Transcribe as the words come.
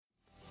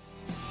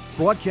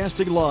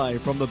Broadcasting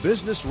live from the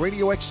Business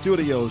Radio X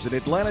studios in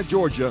Atlanta,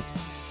 Georgia,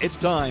 it's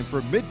time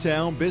for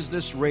Midtown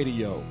Business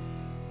Radio.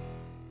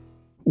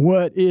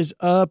 What is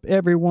up,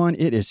 everyone?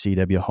 It is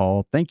C.W.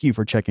 Hall. Thank you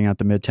for checking out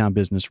the Midtown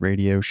Business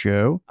Radio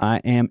Show. I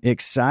am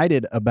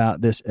excited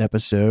about this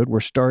episode. We're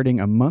starting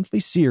a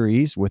monthly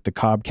series with the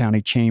Cobb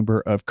County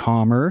Chamber of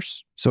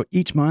Commerce. So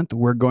each month,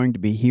 we're going to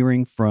be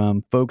hearing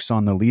from folks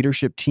on the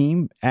leadership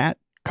team at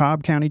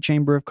Cobb County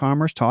Chamber of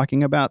Commerce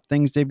talking about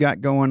things they've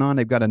got going on.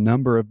 They've got a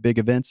number of big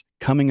events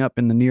coming up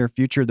in the near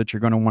future that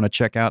you're going to want to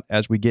check out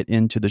as we get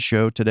into the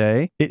show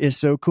today. It is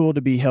so cool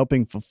to be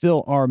helping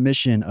fulfill our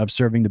mission of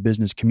serving the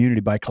business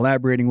community by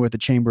collaborating with the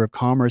Chamber of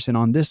Commerce. And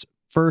on this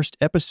first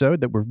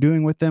episode that we're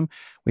doing with them,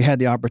 we had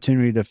the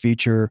opportunity to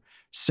feature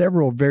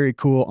several very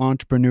cool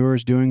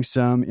entrepreneurs doing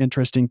some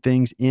interesting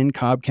things in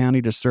Cobb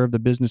County to serve the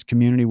business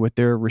community with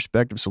their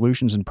respective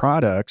solutions and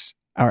products.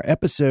 Our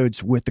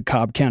episodes with the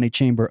Cobb County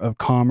Chamber of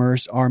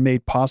Commerce are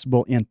made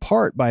possible in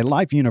part by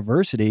Life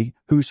University,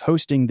 who's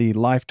hosting the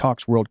Life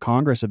Talks World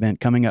Congress event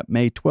coming up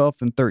May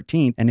 12th and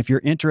 13th. And if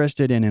you're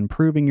interested in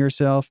improving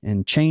yourself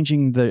and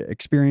changing the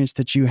experience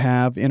that you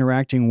have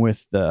interacting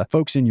with the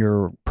folks in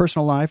your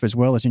personal life as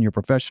well as in your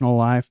professional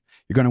life,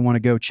 you're going to want to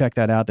go check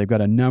that out. They've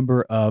got a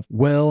number of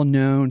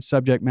well-known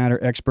subject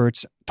matter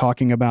experts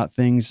talking about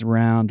things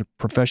around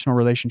professional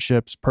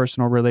relationships,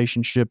 personal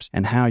relationships,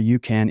 and how you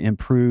can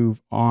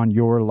improve on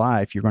your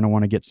life. You're going to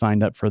want to get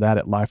signed up for that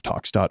at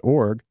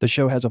lifetalks.org. The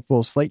show has a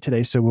full slate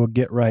today, so we'll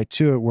get right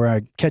to it.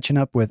 We're catching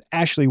up with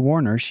Ashley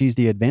Warner. She's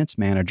the advanced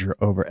manager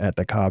over at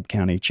the Cobb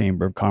County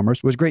Chamber of Commerce.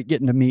 It was great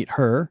getting to meet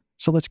her.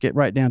 So let's get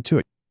right down to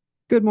it.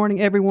 Good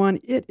morning, everyone.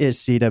 It is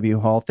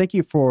C.W. Hall. Thank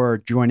you for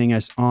joining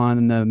us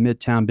on the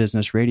Midtown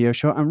Business Radio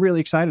Show. I'm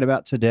really excited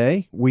about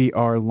today. We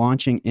are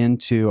launching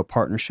into a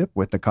partnership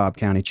with the Cobb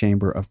County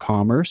Chamber of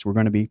Commerce. We're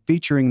going to be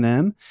featuring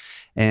them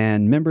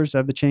and members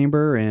of the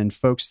chamber and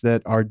folks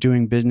that are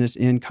doing business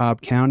in Cobb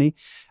County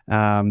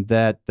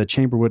that the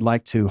chamber would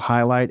like to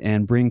highlight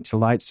and bring to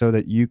light so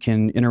that you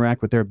can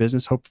interact with their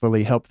business,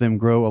 hopefully help them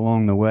grow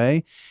along the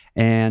way.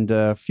 And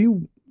a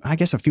few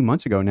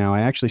months ago now, I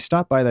actually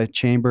stopped by the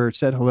chamber,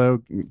 said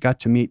hello, got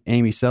to meet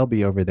Amy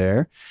Selby over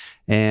there,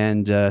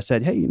 and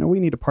said, hey, we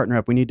need to partner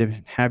up. We need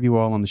to have you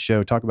all on the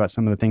show, talk about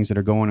some of the things that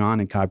are going on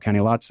in Cobb County.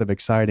 Lots of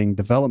exciting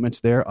developments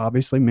there,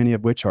 obviously, many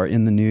of which are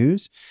in the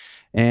news.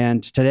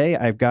 And today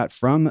I've got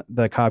from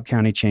the Cobb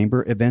County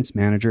Chamber events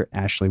manager,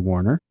 Ashley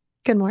Warner.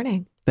 Good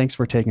morning. Thanks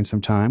for taking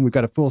some time. We've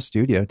got a full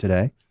studio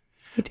today.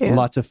 We do.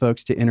 Lots of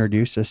folks to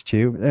introduce us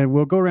to. And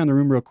we'll go around the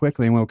room real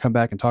quickly and we'll come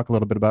back and talk a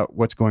little bit about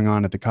what's going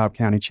on at the Cobb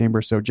County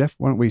Chamber. So, Jeff,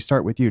 why don't we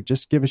start with you?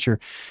 Just give us your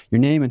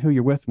name and who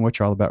you're with and what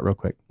you're all about real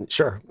quick.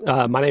 Sure.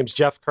 My name's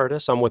Jeff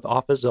Curtis. I'm with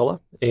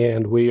OfficeZilla,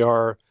 and we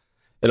are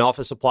an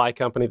office supply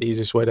company. The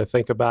easiest way to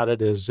think about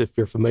it is if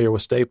you're familiar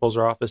with Staples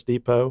or Office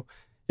Depot,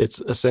 it's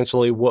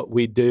essentially what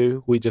we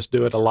do. We just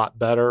do it a lot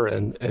better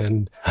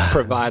and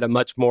provide a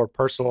much more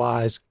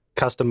personalized,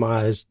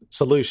 customized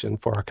solution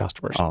for our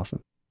customers.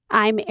 Awesome.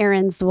 I'm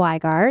Erin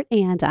Zweigart,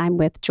 and I'm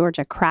with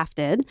Georgia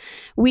Crafted.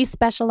 We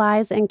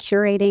specialize in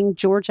curating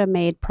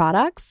Georgia-made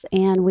products,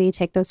 and we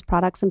take those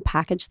products and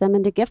package them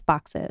into gift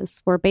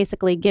boxes. We're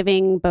basically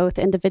giving both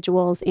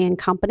individuals and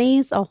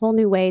companies a whole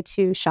new way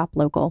to shop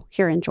local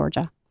here in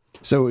Georgia.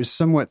 So it was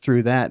somewhat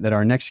through that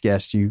our next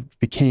guest, you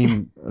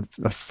became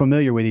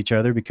familiar with each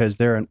other because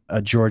they're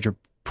a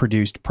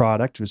Georgia-produced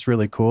product. It's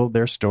really cool,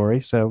 their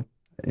story. So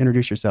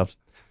introduce yourselves.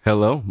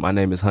 Hello, my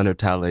name is Hunter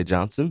Talley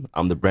Johnson.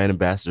 I'm the brand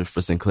ambassador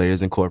for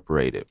Sinclair's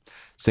Incorporated.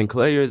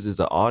 Sinclair's is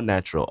an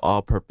all-natural,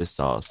 all-purpose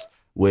sauce,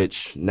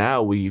 which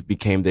now we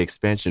became the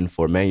expansion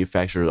for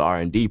manufacturer's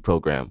R&D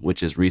program,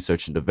 which is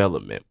research and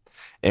development.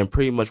 And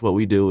pretty much what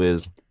we do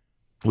is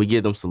we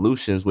give them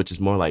solutions, which is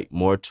more like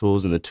more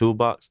tools in the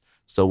toolbox.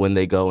 So when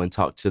they go and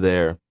talk to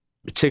their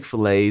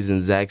Chick-fil-A's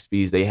and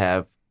Zaxby's, they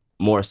have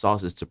more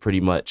sauces to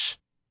pretty much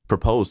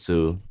propose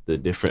to the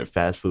different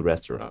fast food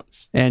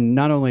restaurants. And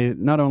not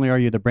only are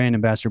you the brand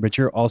ambassador, but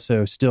you're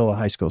also still a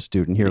high school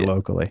student here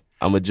locally.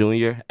 I'm a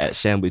junior at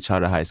Chamblee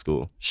Charter High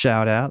School.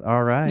 Shout out.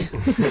 All right.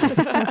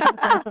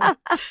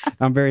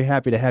 I'm very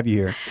happy to have you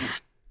here.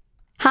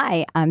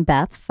 Hi, I'm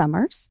Beth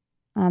Summers.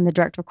 I'm the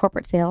director of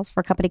corporate sales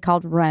for a company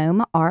called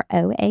Roam,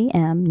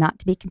 ROAM, not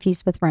to be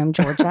confused with Rome,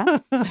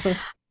 Georgia.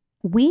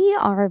 We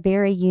are a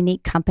very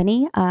unique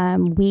company.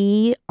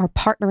 We are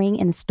partnering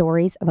in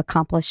stories of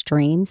accomplished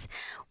dreams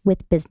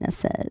with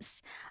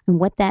businesses. And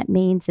what that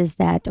means is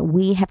that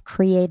we have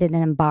created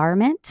an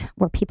environment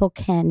where people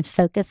can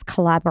focus,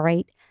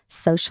 collaborate,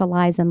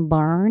 socialize, and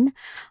learn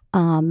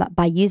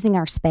by using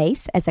our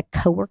space as a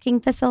co-working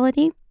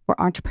facility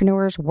where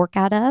entrepreneurs work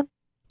out of,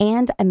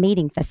 and a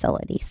meeting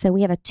facility. So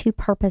we have a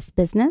two-purpose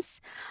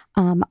business.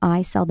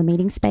 I sell the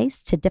meeting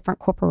space to different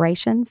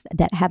corporations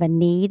that have a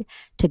need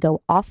to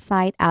go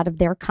off-site out of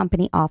their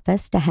company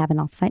office to have an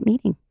off-site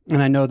meeting.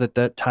 And I know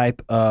that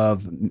type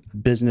of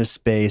business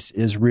space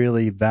is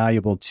really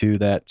valuable to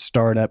that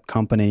startup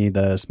company,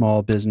 the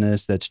small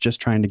business that's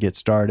just trying to get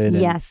started.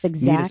 Yes, and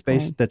exactly. Need a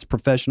space that's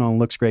professional and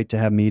looks great to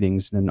have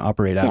meetings and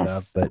operate out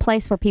of. A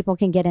place where people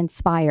can get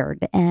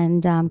inspired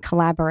and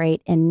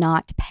collaborate and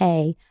not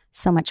pay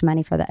so much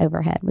money for the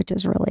overhead, which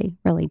is really,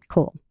 really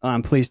cool.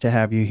 I'm pleased to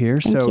have you here.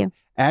 Thank you.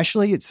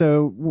 Ashley,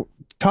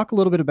 talk a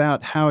little bit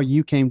about how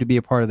you came to be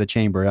a part of the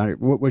Chamber.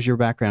 What was your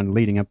background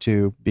leading up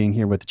to being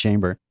here with the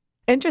Chamber?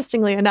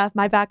 Interestingly enough,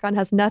 my background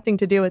has nothing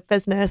to do with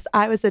business.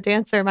 I was a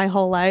dancer my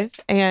whole life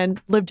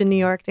and lived in New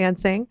York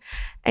dancing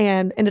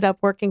and ended up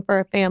working for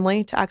a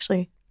family to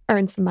actually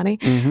earn some money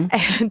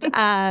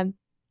and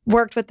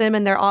worked with them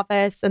in their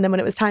office. And then when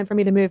it was time for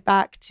me to move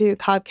back to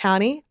Cobb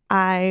County,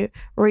 I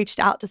reached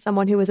out to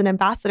someone who was an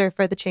ambassador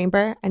for the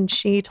Chamber, and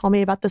she told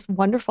me about this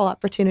wonderful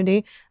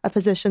opportunity, a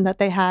position that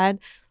they had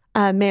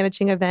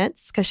managing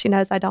events, because she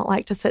knows I don't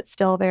like to sit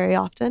still very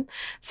often.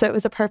 So it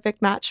was a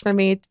perfect match for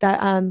me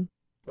that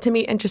to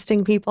meet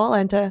interesting people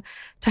and to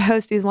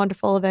host these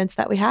wonderful events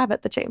that we have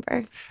at the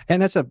Chamber. And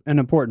that's an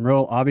important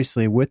role,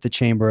 obviously, with the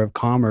Chamber of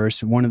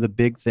Commerce. One of the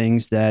big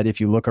things that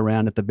if you look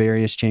around at the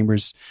various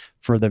chambers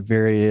for the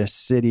various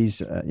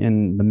cities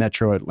in the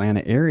metro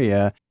Atlanta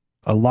area,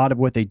 a lot of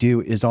what they do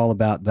is all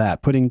about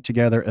that, putting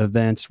together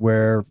events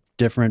where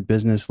different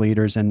business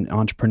leaders and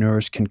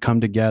entrepreneurs can come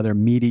together,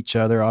 meet each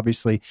other.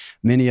 Obviously,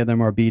 many of them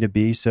are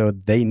B2B, so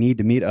they need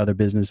to meet other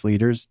business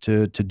leaders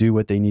to do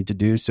what they need to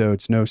do. So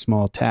it's no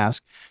small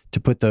task to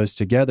put those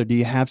together. Do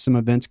you have some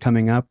events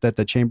coming up that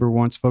the Chamber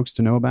wants folks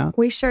to know about?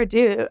 We sure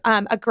do.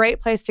 A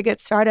great place to get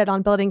started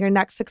on building your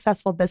next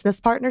successful business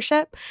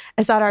partnership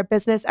is at our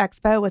Business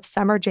Expo with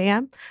Summer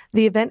Jam.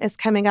 The event is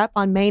coming up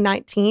on May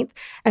 19th,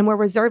 and we're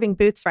reserving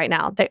booths right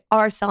now. They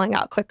are selling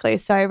out quickly,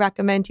 so I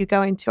recommend you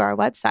going to our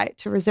website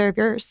to reserve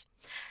yours.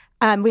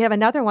 We have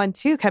another one,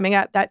 too, coming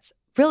up that's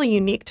really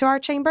unique to our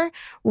Chamber.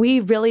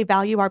 We really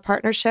value our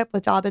partnership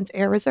with Dobbins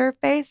Air Reserve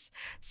Base.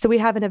 So we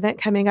have an event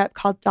coming up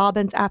called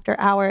Dobbins After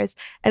Hours,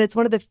 and it's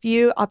one of the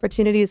few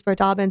opportunities where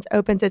Dobbins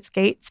opens its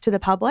gates to the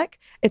public.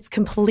 It's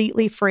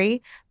completely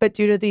free, but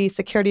due to the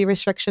security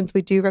restrictions,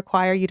 we do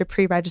require you to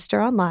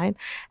pre-register online.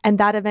 And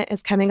that event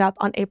is coming up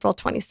on April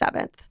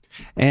 27th.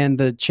 And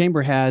the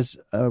Chamber has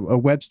a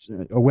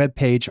web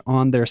page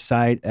on their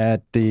site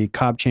at the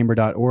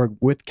cobbchamber.org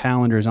with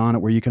calendars on it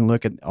where you can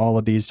look at all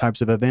of these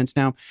types of events.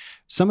 Now,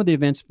 some of the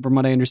events, from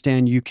what I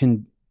understand, you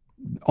can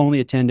only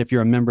attend if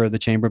you're a member of the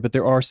Chamber, but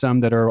there are some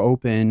that are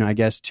open, I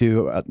guess,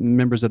 to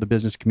members of the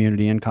business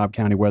community in Cobb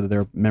County, whether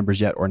they're members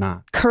yet or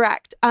not.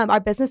 Correct. Our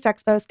Business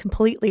Expo is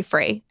completely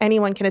free.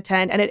 Anyone can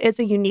attend, and it is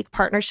a unique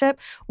partnership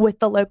with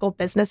the local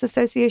business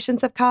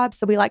associations of Cobb,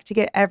 so we like to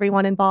get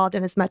everyone involved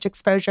in as much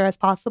exposure as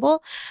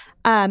possible.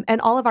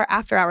 And all of our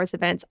after-hours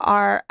events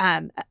are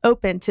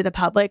open to the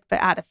public, but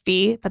at a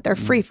fee, but they're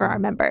free for our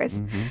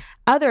members.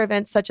 Other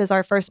events, such as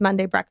our First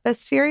Monday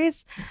Breakfast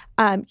series,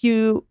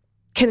 you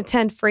can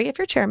attend free if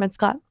you're Chairman's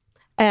Club.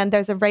 And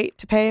there's a rate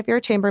to pay if you're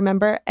a Chamber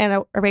member and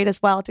a rate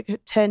as well to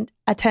attend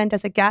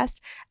as a guest.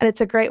 And it's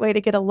a great way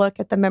to get a look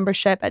at the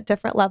membership at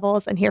different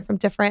levels and hear from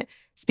different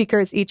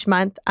speakers each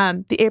month.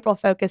 The April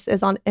focus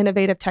is on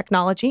innovative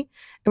technology,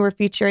 and we're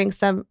featuring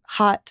some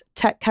hot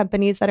tech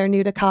companies that are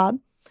new to Cobb,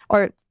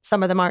 or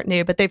some of them aren't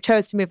new, but they've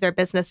chose to move their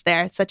business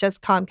there, such as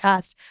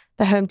Comcast,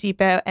 the Home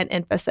Depot, and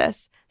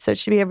Infosys. So it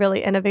should be a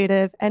really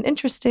innovative and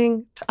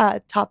interesting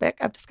topic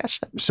of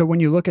discussion. So when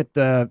you look at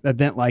the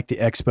event like the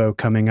Expo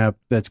coming up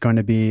that's going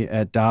to be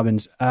at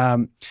Dobbins,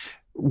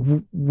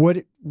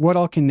 what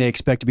all can they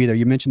expect to be there?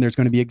 You mentioned there's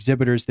going to be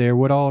exhibitors there.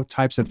 What all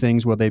types of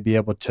things will they be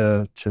able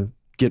to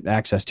get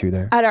access to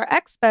there? At our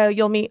Expo,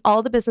 you'll meet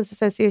all the business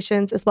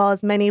associations as well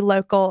as many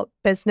local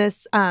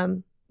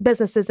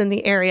businesses in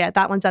the area.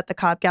 That one's at the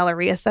Cobb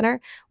Galleria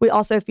Center. We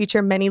also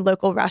feature many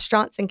local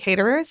restaurants and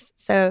caterers,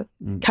 so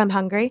come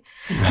hungry.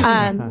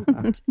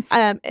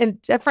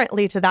 And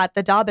differently to that,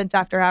 the Dobbins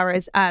After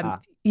Hours,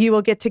 you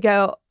will get to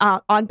go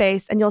on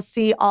base and you'll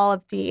see all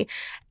of the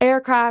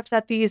aircraft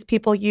that these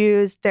people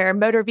use, their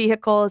motor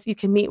vehicles. You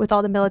can meet with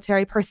all the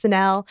military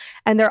personnel,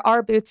 and there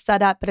are booths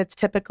set up, but it's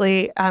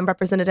typically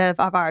representative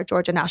of our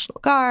Georgia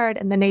National Guard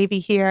and the Navy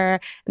here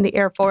and the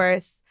Air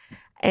Force.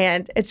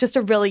 And it's just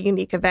a really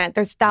unique event.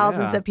 There's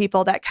thousands of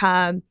people that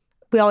come.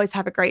 We always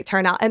have a great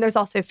turnout. And there's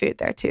also food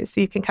there, too.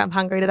 So you can come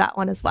hungry to that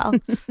one as well.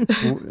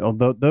 Well,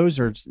 those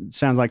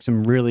sounds like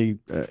some really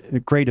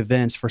great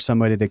events for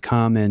somebody to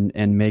come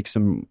and make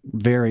some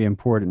very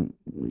important,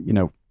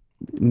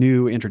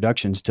 new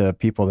introductions to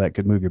people that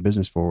could move your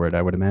business forward,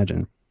 I would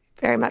imagine.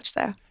 Very much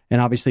so. And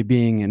obviously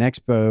being an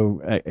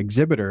expo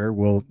exhibitor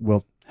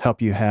will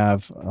help you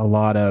have a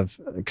lot of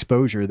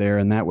exposure there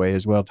in that way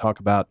as well.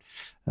 Talk about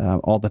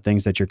all the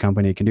things that your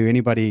company can do.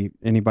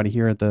 Anybody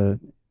here at the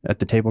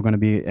table going to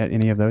be at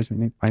any of those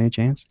by any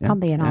chance? Yeah. I'll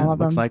be in all of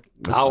them.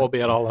 I will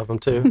be at all of them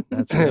too.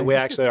 That's right. We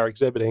actually are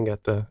exhibiting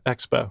at the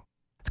Expo.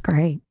 That's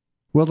great.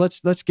 Well,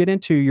 let's get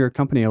into your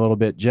company a little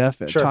bit,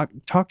 Jeff. Sure.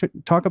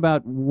 Talk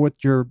about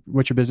what your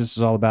business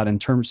is all about in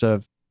terms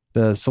of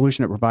the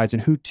solution it provides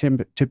and who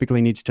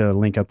typically needs to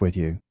link up with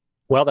you.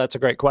 Well, that's a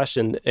great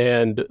question.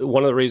 And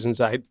one of the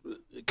reasons I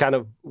kind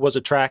of was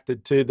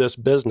attracted to this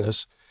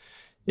business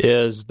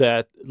is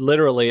that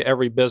literally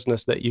every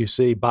business that you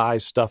see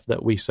buys stuff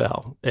that we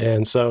sell.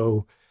 And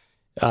so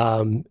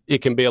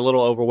it can be a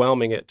little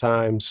overwhelming at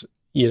times,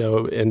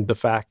 in the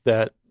fact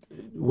that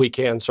we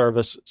can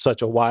service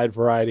such a wide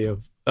variety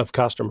of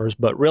customers.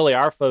 But really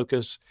our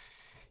focus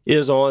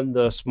is on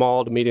the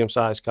small to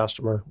medium-sized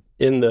customer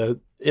in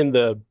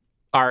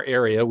our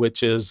area,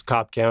 which is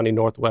Cobb County,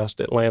 Northwest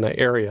Atlanta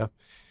area.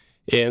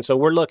 And so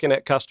we're looking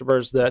at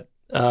customers that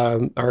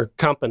are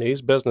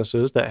companies,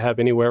 businesses that have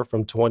anywhere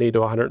from 20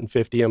 to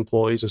 150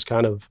 employees is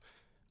kind of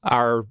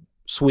our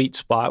sweet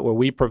spot where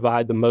we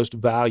provide the most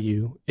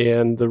value.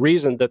 And the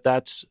reason that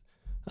that's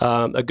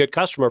a good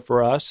customer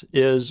for us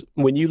is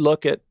when you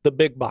look at the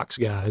big box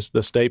guys,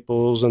 the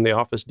Staples and the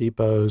Office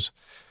Depots,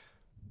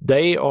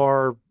 they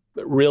are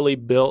really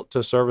built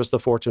to service the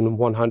Fortune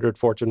 100,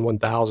 Fortune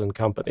 1000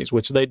 companies,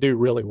 which they do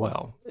really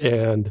well.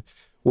 And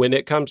when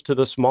it comes to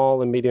the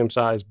small and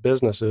medium-sized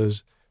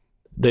businesses,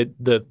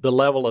 the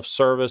level of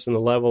service and the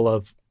level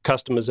of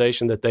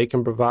customization that they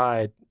can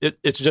provide,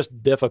 it's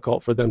just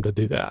difficult for them to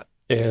do that.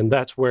 And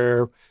that's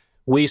where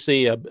we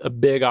see a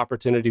big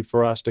opportunity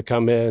for us to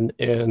come in.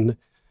 And,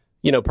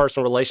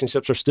 personal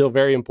relationships are still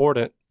very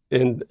important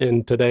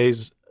in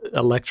today's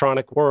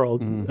electronic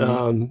world.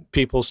 Mm-hmm.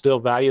 People still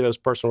value those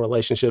personal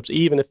relationships,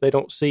 even if they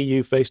don't see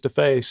you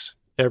face-to-face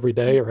every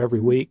day or every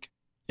week.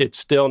 It's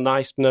still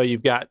nice to know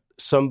you've got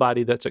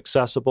somebody that's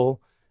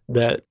accessible,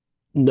 that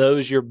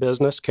knows your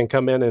business, can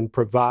come in and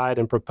provide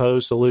and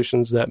propose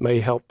solutions that may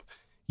help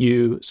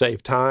you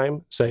save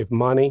time, save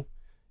money,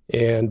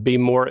 and be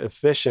more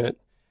efficient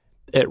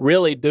at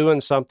really doing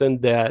something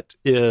that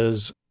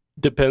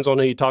depends on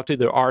who you talk to.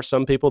 There are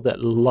some people that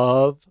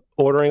love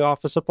ordering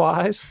office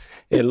supplies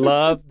and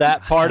love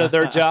that part of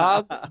their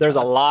job. There's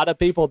a lot of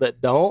people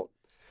that don't.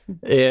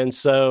 And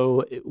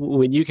so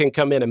when you can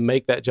come in and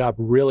make that job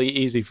really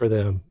easy for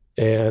them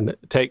and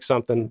take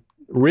something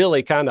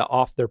really kind of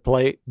off their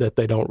plate that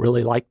they don't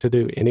really like to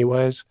do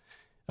anyways,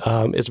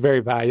 it's very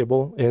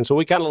valuable. And so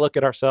we kind of look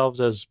at ourselves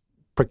as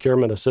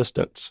procurement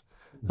assistants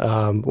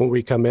when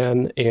we come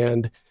in,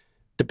 and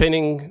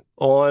depending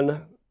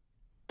on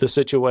the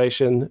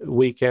situation,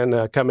 we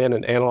can come in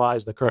and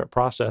analyze the current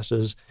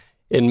processes.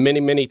 And many,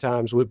 many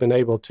times we've been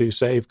able to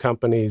save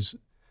companies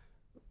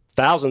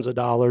thousands of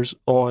dollars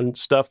on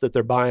stuff that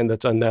they're buying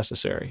that's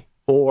unnecessary,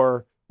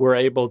 or we're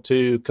able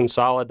to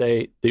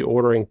consolidate the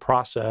ordering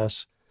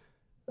process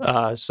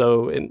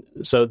so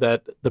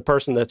that the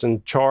person that's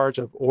in charge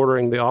of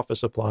ordering the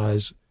office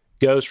supplies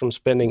goes from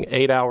spending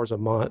 8 hours a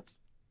month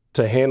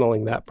to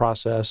handling that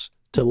process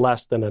to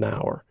less than an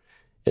hour.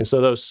 And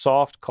so those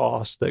soft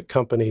costs that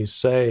companies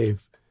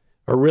save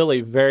are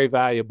really very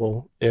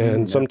valuable.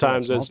 And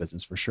sometimes it's small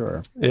business for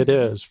sure. It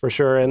is for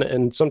sure.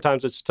 And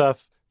sometimes it's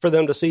tough for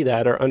them to see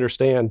that or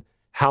understand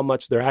how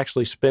much they're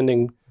actually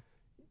spending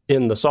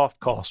in the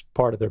soft cost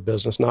part of their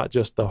business, not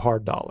just the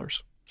hard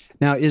dollars.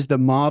 Now, is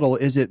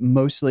it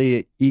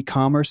mostly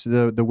e-commerce,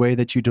 the way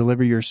that you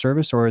deliver your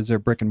service, or is there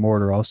brick and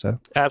mortar also?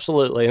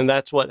 Absolutely. And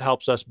that's what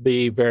helps us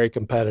be very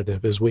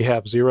competitive is we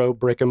have zero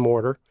brick and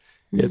mortar.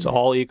 Mm-hmm. It's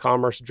all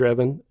e-commerce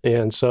driven.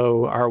 And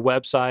so our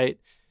website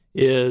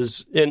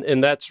is,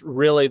 and that's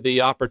really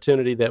the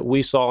opportunity that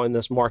we saw in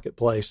this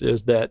marketplace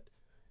is that,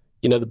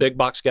 the big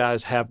box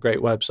guys have great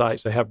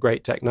websites. They have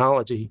great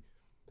technology.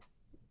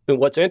 And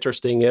what's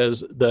interesting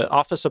is the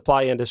office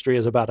supply industry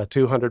is about a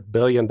 $200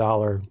 billion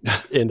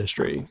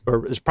industry,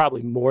 or it's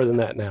probably more than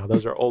that now.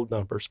 Those are old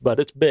numbers, but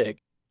it's big.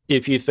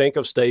 If you think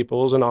of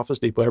Staples and Office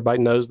Depot, everybody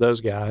knows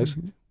those guys.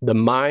 Mm-hmm. The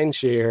mind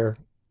share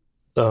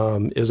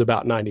is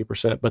about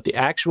 90%, but the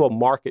actual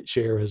market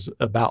share is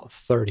about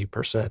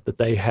 30% that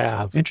they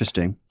have.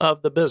 Interesting.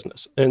 Of the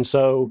business. And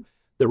so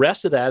the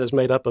rest of that is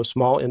made up of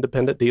small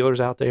independent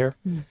dealers out there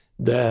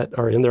that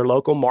are in their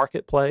local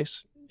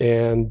marketplace.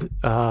 And,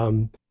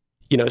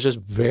 it's just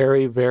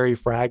very, very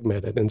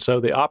fragmented. And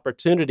so the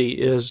opportunity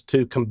is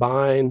to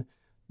combine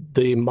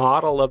the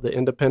model of the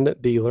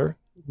independent dealer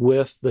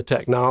with the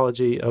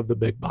technology of the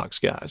big box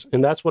guys.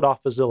 And that's what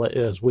OfficeZilla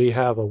is. We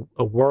have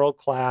a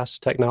world-class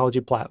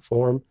technology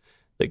platform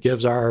that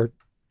gives our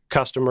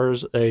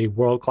customers a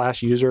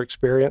world-class user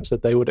experience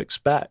that they would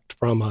expect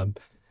from a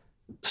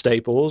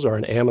Staples or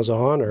an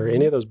Amazon or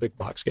any of those big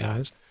box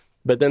guys.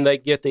 But then they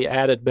get the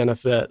added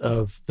benefit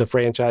of the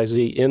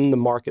franchisee in the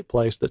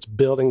marketplace that's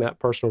building that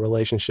personal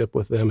relationship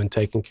with them and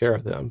taking care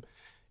of them.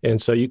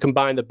 And so you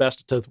combine the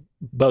best of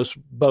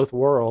both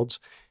worlds,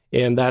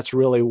 and that's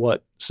really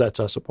what sets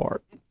us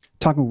apart.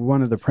 Talking with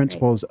one of the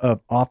principals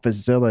of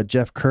OfficeZilla,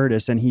 Jeff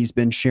Curtis, and he's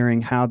been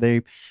sharing how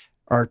they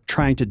are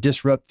trying to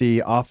disrupt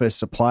the office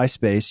supply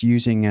space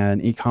using an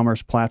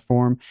e-commerce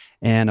platform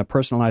and a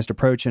personalized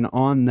approach. And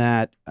on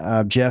that,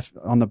 Jeff,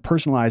 on the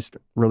personalized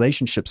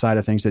relationship side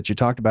of things that you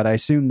talked about, I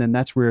assume then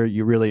that's where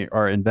you really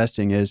are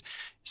investing, is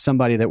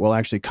somebody that will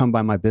actually come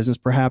by my business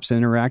perhaps and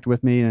interact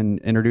with me and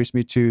introduce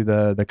me to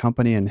the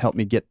company and help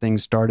me get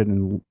things started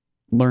and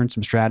learn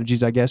some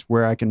strategies, I guess,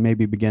 where I can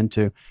maybe begin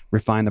to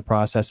refine the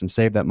process and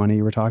save that money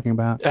you were talking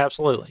about?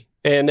 Absolutely.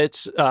 And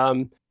it's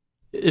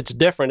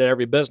different in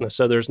every business.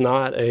 So there's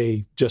not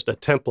just a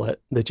template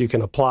that you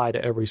can apply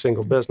to every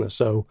single business.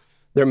 So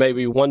there may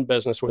be one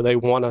business where they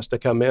want us to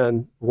come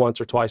in once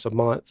or twice a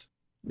month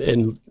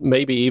and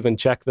maybe even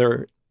check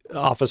their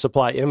office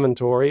supply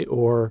inventory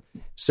or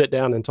sit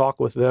down and talk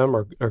with them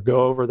or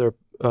go over their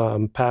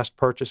past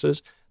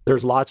purchases.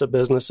 There's lots of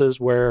businesses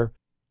where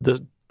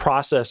the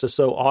process is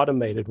so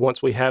automated.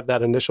 Once we have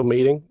that initial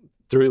meeting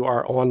through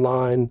our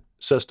online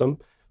system,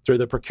 through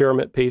the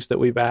procurement piece that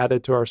we've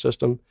added to our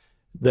system,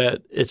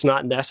 that it's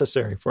not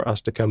necessary for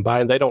us to come by,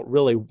 and they don't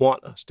really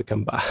want us to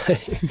come by.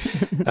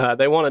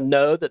 They want to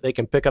know that they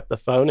can pick up the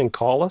phone and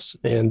call us,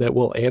 and that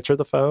we'll answer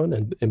the phone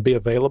and be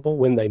available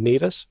when they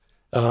need us,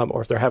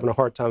 or if they're having a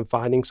hard time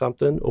finding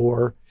something,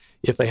 or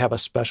if they have a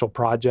special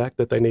project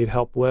that they need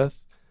help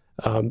with.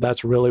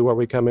 That's really where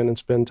we come in and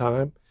spend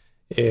time.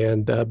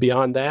 And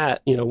beyond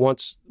that,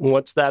 once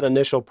that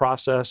initial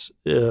process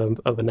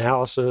of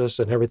analysis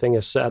and everything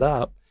is set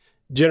up,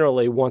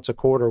 generally once a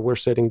quarter, we're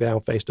sitting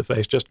down face to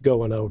face, just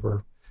going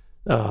over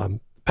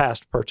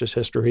past purchase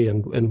history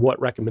and what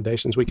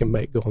recommendations we can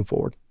make going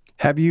forward.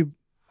 Have you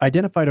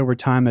identified over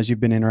time, as you've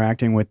been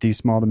interacting with these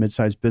small to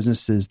mid-sized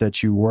businesses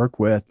that you work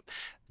with,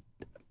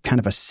 kind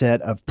of a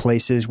set of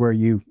places where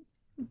you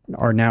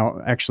are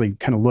now actually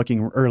kind of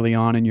looking early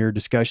on in your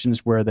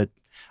discussions where that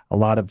a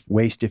lot of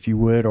waste, if you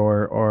would,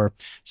 or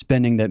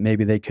spending that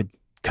maybe they could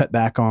cut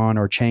back on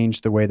or change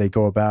the way they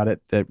go about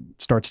it that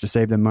starts to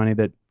save them money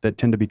that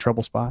tend to be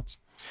trouble spots?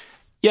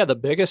 Yeah, the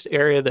biggest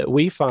area that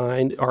we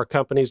find are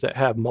companies that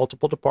have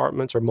multiple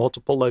departments or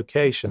multiple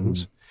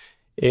locations,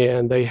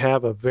 and they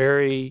have a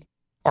very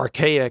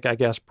archaic, I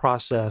guess,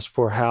 process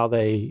for how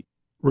they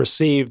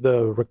receive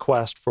the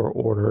request for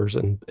orders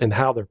and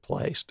how they're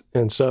placed.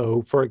 And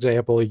so, for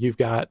example, you've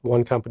got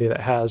one company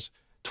that has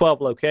 12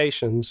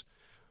 locations.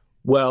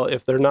 Well,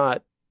 if they're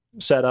not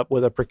set up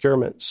with a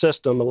procurement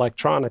system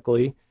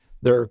electronically,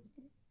 they're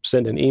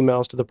sending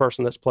emails to the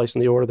person that's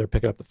placing the order. They're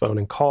picking up the phone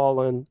and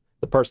calling.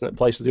 The person that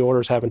places the order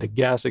is having to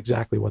guess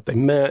exactly what they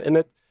meant.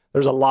 And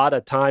there's a lot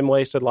of time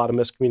wasted, a lot of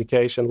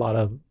miscommunication,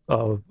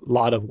 a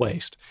lot of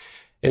waste.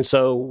 And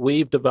so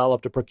we've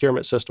developed a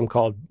procurement system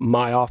called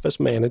My Office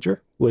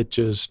Manager, which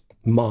is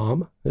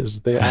MOM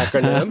is the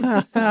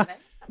acronym.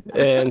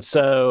 And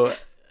so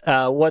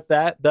what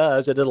that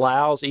does, it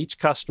allows each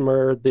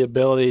customer the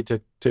ability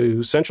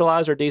to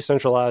centralize or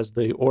decentralize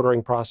the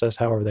ordering process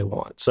however they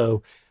want.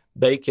 So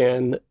they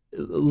can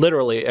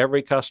literally,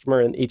 every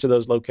customer in each of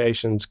those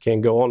locations can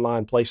go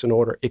online, place an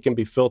order. It can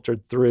be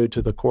filtered through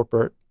to the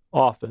corporate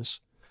office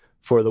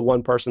for the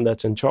one person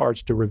that's in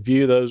charge to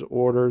review those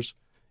orders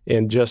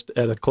and just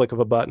at a click of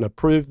a button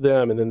approve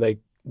them, and then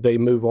they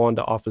move on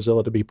to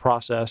OfficeZilla to be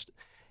processed.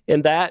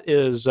 And that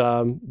is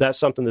that's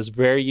something that's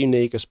very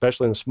unique,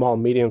 especially in small,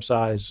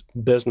 medium-sized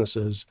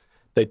businesses.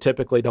 They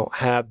typically don't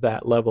have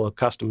that level of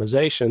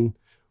customization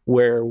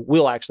where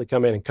we'll actually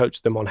come in and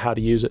coach them on how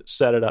to use it,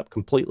 set it up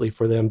completely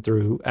for them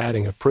through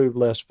adding approved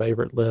lists,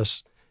 favorite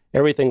lists,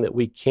 everything that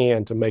we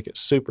can to make it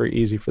super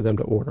easy for them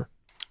to order.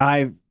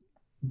 I've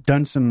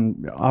done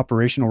some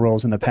operational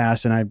roles in the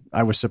past, and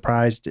I was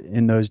surprised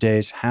in those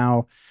days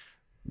how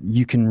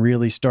you can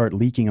really start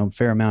leaking a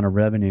fair amount of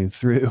revenue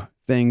through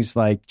things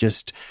like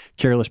just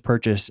careless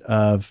purchase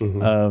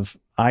of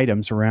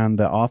items around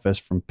the office,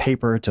 from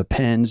paper to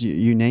pens,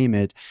 you name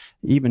it.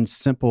 Even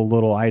simple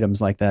little items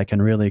like that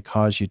can really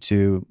cause you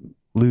to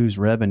lose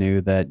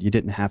revenue that you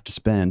didn't have to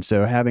spend.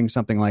 So having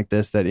something like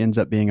this that ends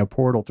up being a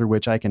portal through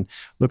which I can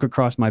look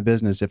across my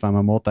business if I'm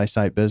a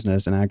multi-site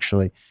business and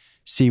actually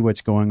see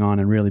what's going on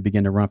and really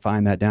begin to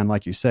refine that down.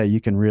 Like you say, you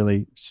can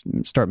really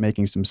start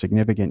making some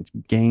significant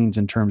gains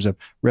in terms of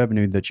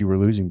revenue that you were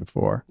losing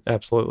before.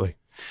 Absolutely.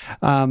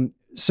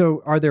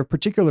 So are there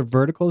particular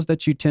verticals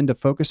that you tend to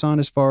focus on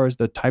as far as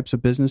the types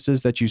of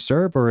businesses that you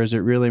serve, or is it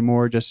really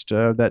more just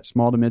that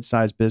small to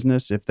mid-sized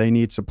business? If they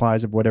need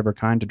supplies of whatever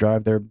kind to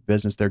drive their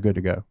business, they're good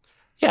to go?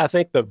 Yeah, I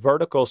think the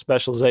vertical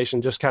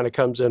specialization just kind of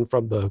comes in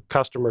from the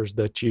customers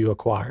that you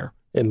acquire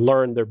and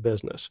learn their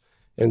business.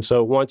 And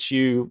so once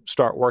you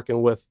start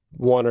working with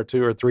one or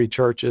two or three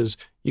churches,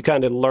 you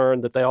kind of learn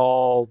that they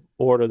all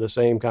order the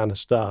same kind of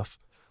stuff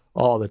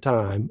all the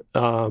time.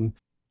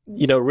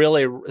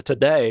 Really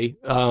today,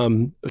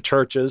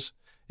 churches,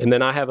 and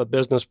then I have a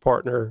business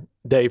partner,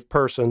 Dave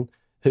Person,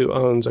 who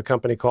owns a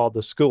company called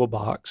The School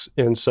Box.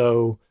 And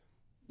so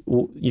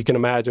you can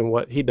imagine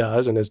what he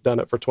does and has done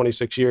it for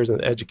 26 years in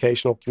the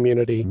educational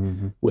community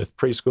with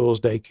preschools,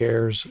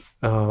 daycares,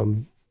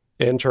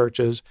 and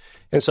churches.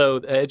 And so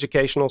the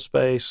educational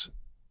space,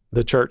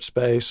 the church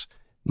space,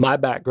 my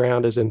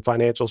background is in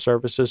financial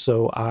services,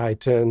 so I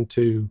tend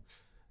to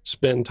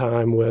spend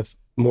time with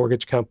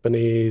mortgage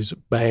companies,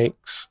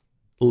 banks,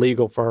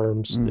 legal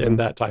firms, and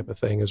that type of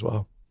thing as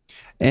well.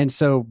 And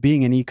so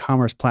being an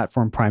e-commerce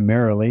platform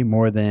primarily,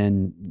 more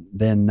than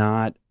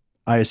not,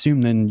 I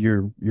assume then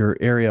your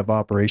area of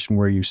operation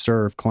where you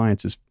serve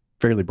clients is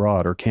fairly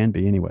broad, or can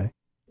be anyway.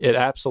 It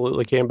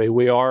absolutely can be.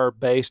 We are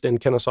based in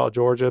Kennesaw,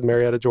 Georgia,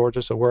 Marietta,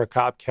 Georgia, so we're a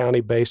Cobb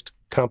County-based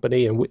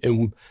company,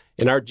 and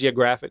our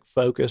geographic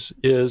focus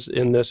is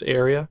in this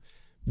area.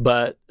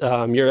 But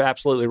you're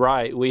absolutely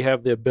right. We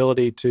have the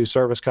ability to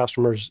service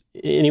customers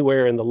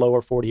anywhere in the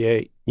lower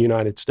 48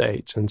 United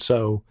States. And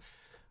so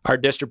our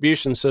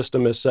distribution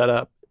system is set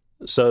up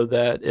so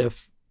that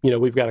if,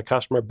 we've got a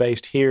customer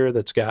based here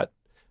that's got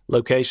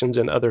locations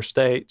in other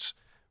states,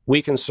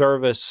 we can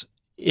service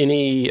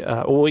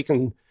we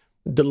can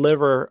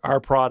deliver our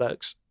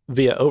products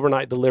via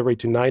overnight delivery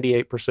to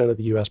 98% of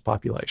the U.S.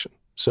 population.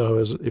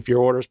 So if your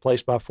order is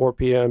placed by 4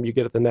 p.m., you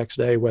get it the next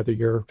day, whether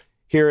you're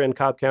here in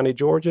Cobb County,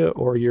 Georgia,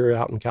 or you're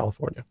out in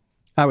California.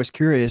 I was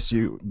curious,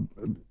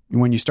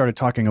 when you started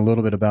talking a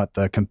little bit about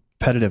the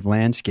competitive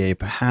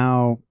landscape,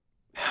 how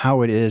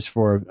it is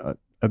for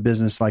a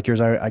business like yours,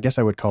 I guess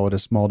I would call it a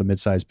small to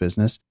mid-sized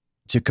business,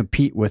 to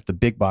compete with the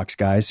big box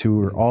guys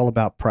who are all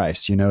about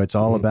price. It's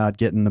all about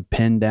getting the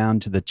pin down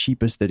to the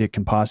cheapest that it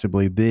can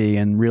possibly be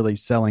and really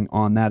selling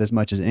on that as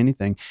much as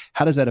anything.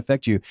 How does that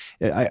affect you?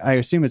 I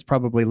assume it's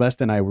probably less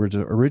than I was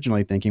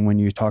originally thinking when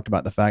you talked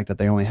about the fact that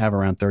they only have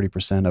around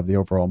 30% of the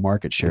overall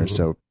market share. Mm-hmm.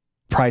 So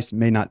price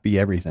may not be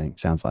everything,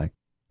 sounds like.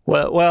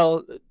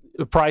 Well,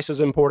 price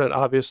is important,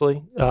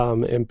 obviously,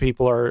 and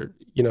people are,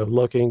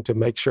 looking to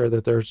make sure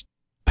that they're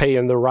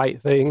paying the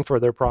right thing for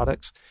their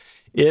products.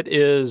 It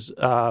is,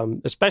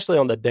 especially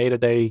on the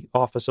day-to-day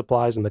office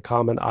supplies and the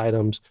common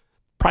items,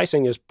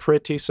 pricing is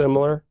pretty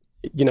similar,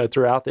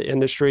 throughout the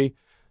industry.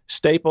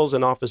 Staples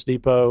and Office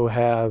Depot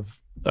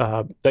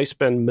they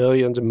spend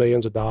millions and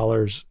millions of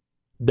dollars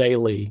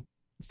daily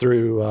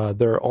through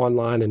their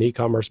online and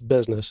e-commerce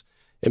business.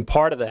 And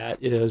part of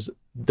that is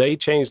they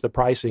change the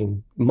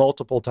pricing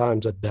multiple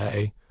times a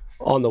day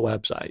on the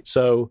website.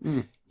 So,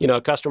 a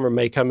customer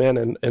may come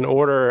in and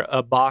order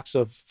a box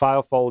of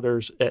file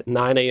folders at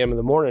 9 a.m. in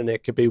the morning.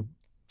 It could be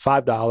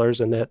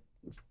 $5, and that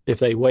if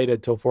they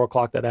waited till 4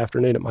 o'clock that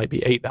afternoon, it might be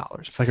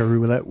 $8. It's like a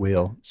roulette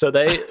wheel. So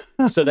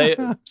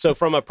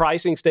from a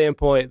pricing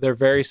standpoint, they're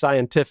very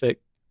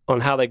scientific on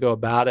how they go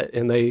about it,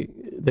 and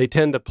they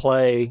tend to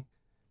play.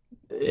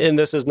 And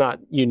this is not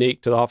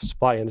unique to the office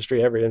supply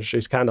industry. Every industry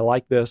is kind of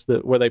like this,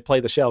 where they play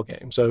the shell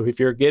game. So if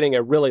you're getting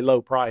a really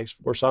low price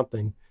for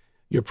something,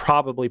 you're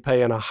probably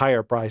paying a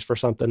higher price for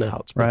something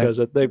else because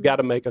they've got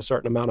to make a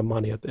certain amount of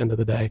money at the end of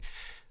the day.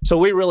 So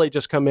we really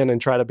just come in and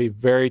try to be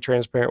very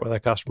transparent with our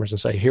customers and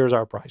say, here's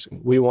our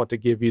pricing. We want to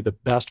give you the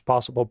best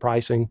possible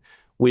pricing.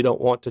 We don't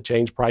want to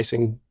change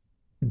pricing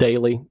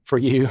daily for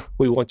you.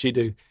 We want you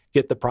to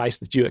get the price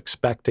that you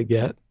expect to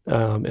get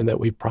and that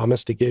we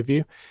promise to give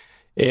you.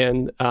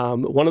 And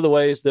one of the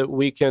ways that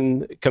we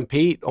can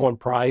compete on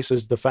price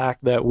is the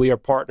fact that we are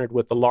partnered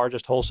with the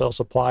largest wholesale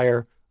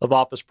supplier of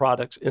office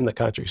products in the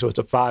country. So it's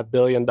a $5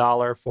 billion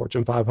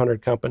Fortune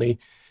 500 company,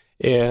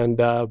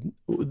 and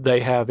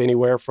they have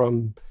anywhere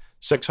from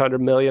 $600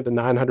 million to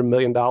 $900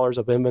 million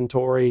of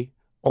inventory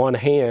on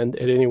hand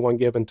at any one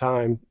given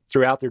time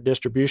throughout their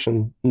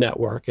distribution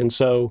network. And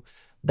so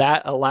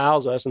that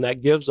allows us, and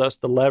that gives us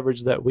the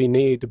leverage that we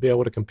need to be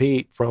able to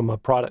compete from a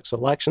product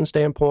selection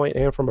standpoint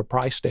and from a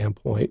price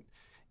standpoint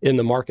in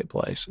the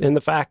marketplace. And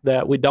the fact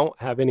that we don't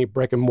have any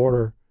brick and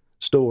mortar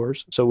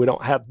stores, so we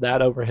don't have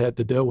that overhead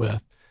to deal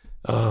with.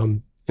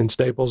 And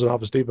Staples and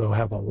Office Depot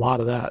have a lot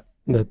of that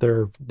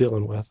they're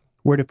dealing with.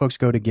 Where do folks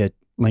go to get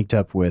linked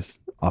up with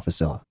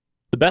OfficeZilla?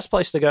 The best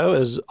place to go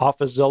is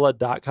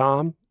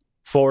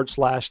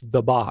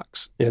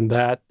OfficeZilla.com/thebox. And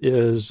that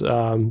is,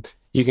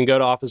 you can go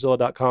to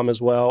OfficeZilla.com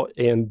as well.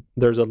 And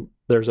there's an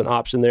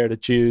option there to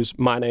choose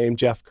my name,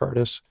 Jeff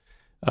Curtis,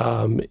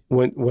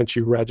 once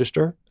you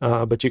register.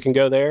 But you can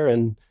go there,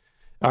 and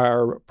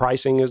our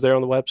pricing is there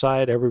on the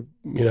website,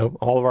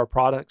 all of our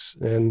products,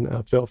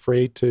 and feel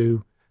free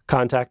to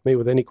contact me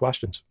with any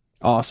questions.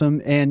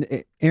 Awesome.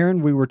 And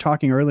Aaron, we were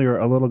talking earlier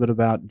a little bit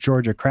about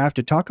Georgia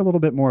Crafted. Talk a little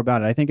bit more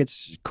about it. I think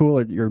it's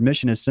cool. Your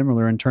mission is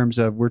similar in terms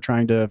of we're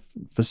trying to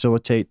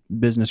facilitate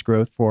business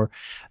growth for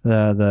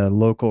the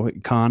local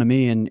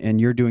economy, and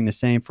you're doing the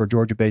same for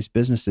Georgia-based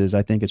businesses.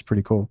 I think it's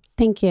pretty cool.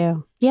 Thank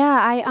you. Yeah,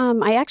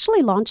 I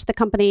actually launched the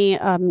company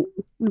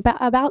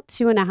about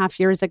 2.5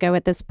 years ago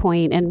at this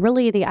point, and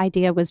really the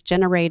idea was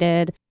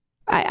generated,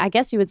 I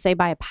guess you would say,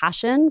 by a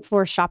passion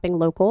for shopping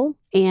local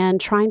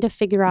and trying to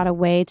figure out a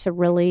way to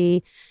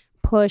really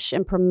push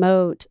and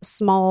promote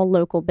small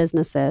local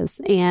businesses.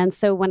 And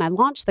so when I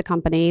launched the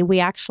company, we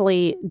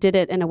actually did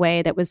it in a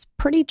way that was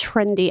pretty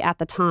trendy at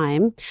the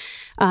time.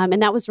 And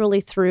that was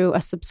really through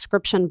a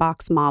subscription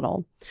box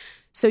model.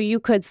 So you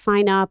could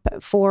sign up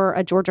for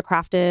a Georgia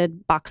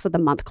Crafted Box of the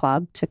Month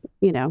Club to,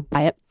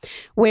 buy it,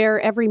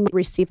 where every month you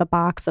receive a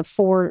box of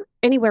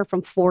anywhere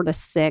from 4 to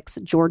 6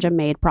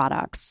 Georgia-made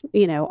products,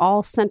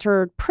 all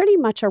centered pretty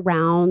much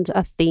around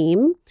a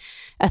theme.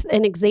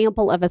 An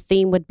example of a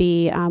theme would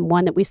be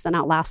one that we sent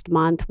out last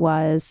month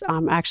was,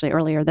 actually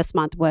earlier this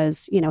month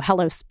was,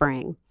 Hello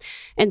Spring.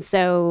 And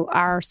so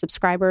our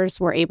subscribers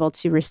were able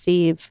to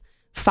receive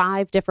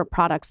 5 different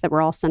products that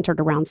were all centered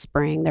around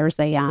spring. There's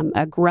a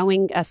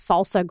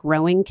salsa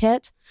growing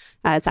kit.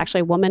 It's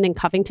actually a woman in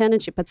Covington,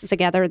 and she puts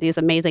together these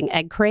amazing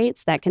egg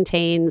crates that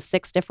contain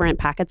 6 different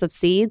packets of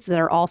seeds that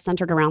are all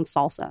centered around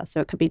salsa.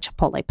 So it could be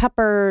chipotle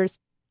peppers,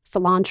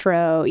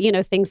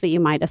 cilantro, things that you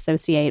might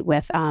associate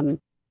with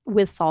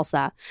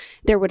salsa.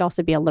 There would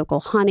also be a local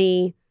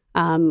honey.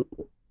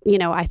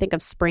 I think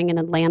of spring in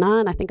Atlanta,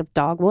 and I think of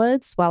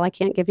dogwoods. Well, I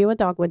can't give you a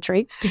dogwood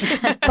tree,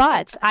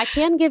 but I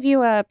can give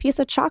you a piece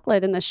of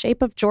chocolate in the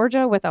shape of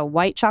Georgia with a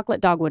white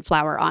chocolate dogwood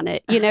flower on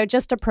it,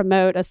 just to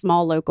promote a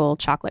small local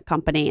chocolate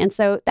company. And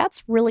so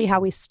that's really how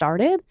we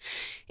started.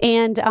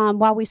 And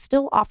while we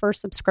still offer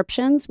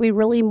subscriptions, we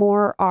really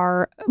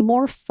are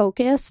more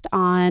focused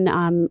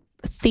on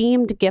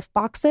themed gift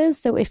boxes.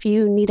 So if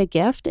you need a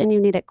gift and you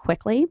need it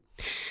quickly,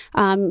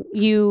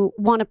 you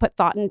want to put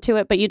thought into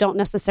it, but you don't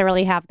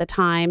necessarily have the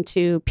time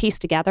to piece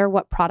together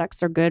what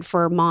products are good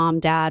for mom,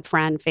 dad,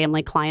 friend,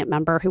 family, client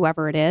member,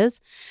 whoever it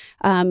is.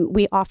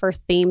 We offer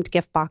themed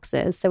gift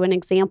boxes. So an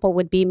example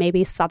would be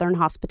maybe Southern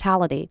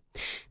hospitality.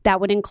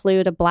 That would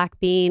include a black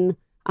bean,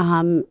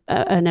 an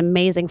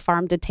amazing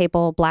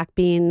farm-to-table black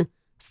bean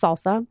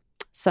salsa,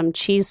 some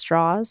cheese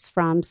straws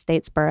from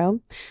Statesboro,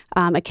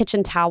 a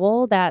kitchen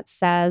towel that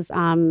says,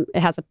 it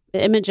has an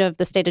image of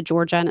the state of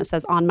Georgia and it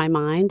says "On My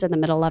Mind" in the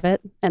middle of it,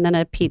 and then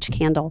a peach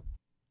candle.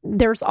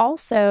 There's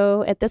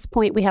also, at this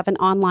point, we have an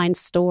online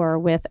store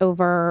with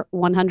over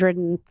 100,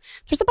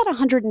 there's about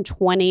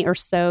 120 or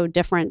so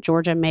different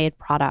Georgia-made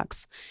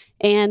products.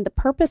 And the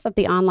purpose of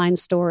the online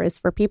store is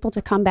for people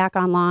to come back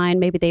online.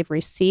 Maybe they've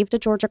received a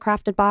Georgia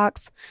Crafted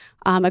box.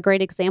 A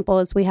great example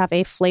is we have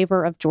a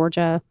Flavor of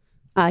Georgia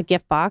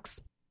gift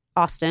box.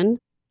 Austin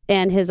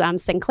and his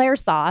Sinclair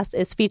sauce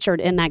is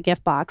featured in that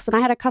gift box. And I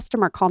had a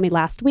customer call me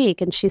last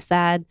week, and she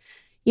said,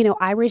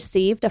 I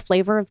received a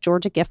Flavor of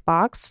Georgia gift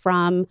box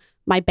from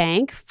my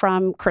bank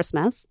from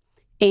Christmas,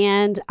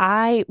 and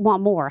I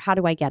want more. How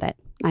do I get it?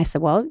 I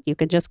said, well, you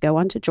could just go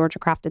onto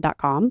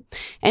georgiacrafted.com.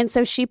 And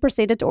so she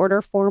proceeded to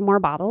order 4 more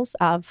bottles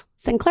of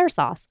Sinclair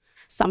sauce,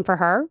 some for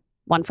her,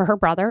 one for her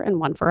brother, and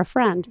one for a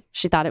friend.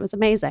 She thought it was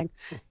amazing.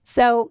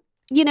 So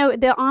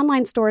the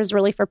online store is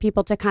really for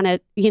people to kind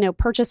of,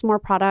 purchase more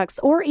products,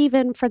 or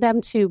even for them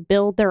to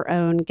build their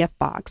own gift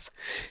box.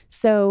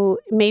 So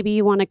maybe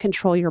you want to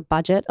control your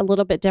budget a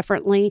little bit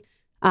differently.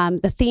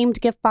 The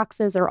themed gift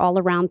boxes are all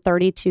around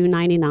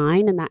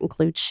 $32.99, and that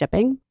includes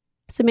shipping.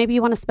 So maybe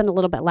you want to spend a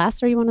little bit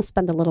less, or you want to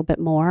spend a little bit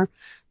more.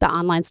 The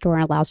online store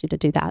allows you to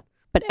do that.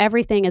 But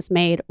everything is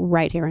made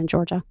right here in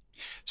Georgia.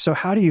 So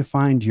how do you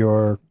find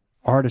your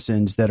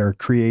artisans that are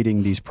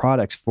creating these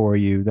products for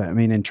you? I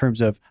mean, in terms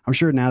of, I'm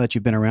sure now that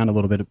you've been around a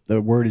little bit,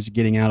 the word is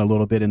getting out a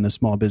little bit in the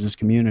small business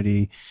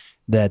community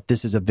that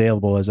this is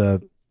available as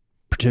a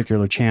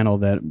particular channel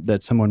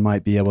that someone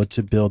might be able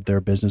to build their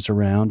business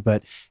around.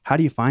 But how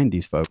do you find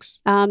these folks?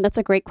 That's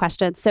a great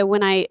question. So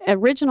when I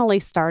originally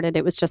started,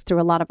 it was just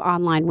through a lot of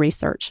online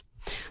research.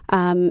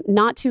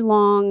 Not too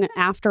long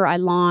after I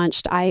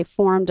launched, I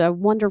formed a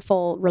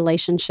wonderful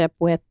relationship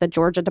with the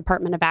Georgia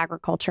Department of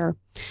Agriculture.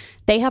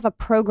 They have a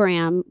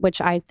program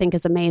which I think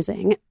is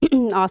amazing.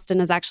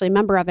 Austin is actually a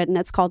member of it, and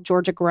it's called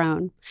Georgia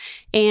Grown.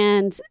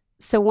 And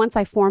so once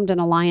I formed an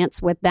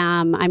alliance with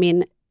them,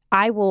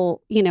 I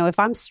will, if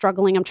I'm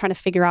struggling, I'm trying to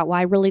figure out why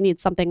I really need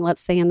something,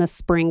 let's say in the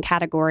spring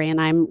category,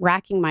 and I'm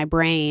racking my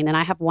brain and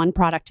I have one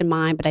product in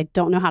mind, but I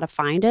don't know how to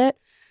find it.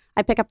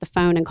 I pick up the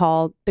phone and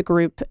call the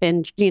group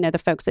and,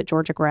 the folks at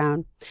Georgia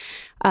Grown.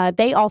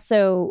 They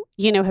also,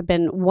 have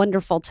been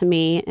wonderful to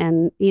me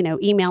and,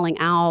 emailing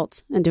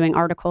out and doing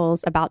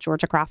articles about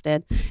Georgia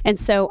Crafted. And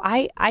so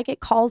I get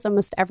calls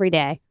almost every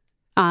day,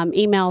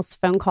 emails,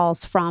 phone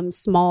calls from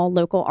small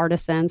local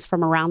artisans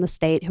from around the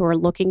state who are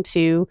looking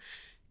to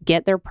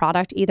get their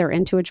product either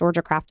into a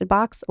Georgia Crafted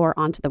box or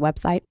onto the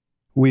website.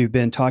 We've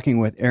been talking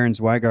with Erin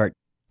Zweigart,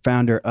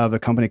 founder of a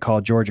company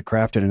called Georgia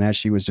Crafted. And as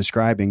she was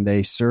describing,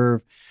 they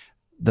serve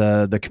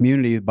the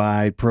community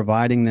by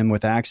providing them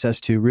with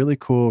access to really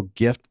cool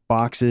gift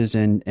boxes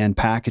and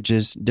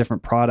packages,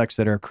 different products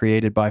that are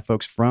created by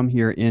folks from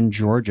here in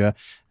Georgia.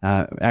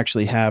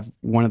 Actually have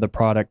one of the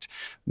product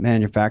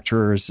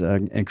manufacturers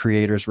and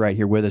creators right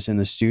here with us in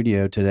the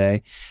studio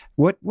today.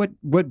 What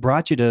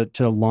brought you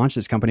to launch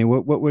this company?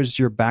 What was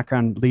your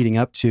background leading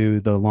up to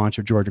the launch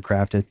of Georgia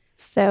Crafted?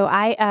 So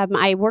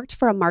I worked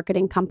for a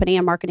marketing company,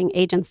 a marketing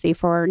agency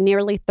for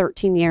nearly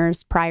 13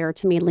 years prior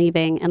to me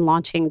leaving and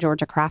launching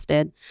Georgia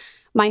Crafted.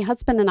 My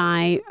husband and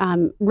I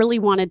really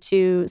wanted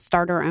to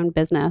start our own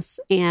business,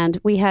 and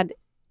we had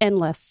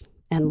endless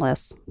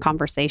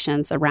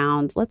conversations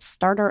around, let's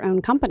start our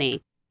own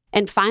company.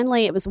 And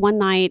finally, it was one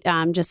night,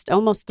 just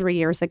almost 3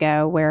 years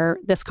ago, where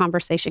this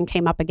conversation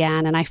came up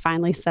again. And I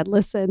finally said,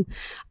 listen,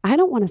 I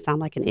don't want to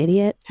sound like an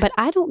idiot, but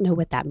I don't know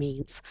what that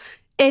means.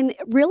 And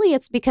really,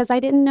 it's because I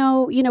didn't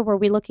know, were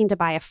we looking to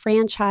buy a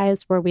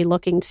franchise? Were we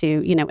looking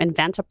to,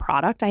 invent a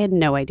product? I had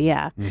no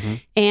idea. Mm-hmm.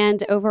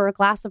 And over a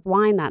glass of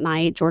wine that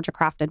night, Georgia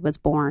Crafted was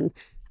born.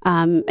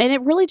 And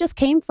it really just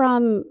came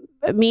from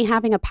me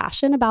having a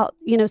passion about,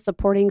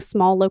 supporting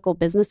small local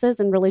businesses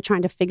and really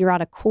trying to figure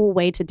out a cool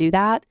way to do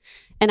that.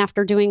 And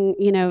after doing,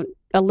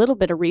 a little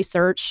bit of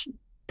research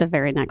the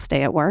very next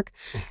day at work,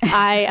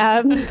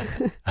 I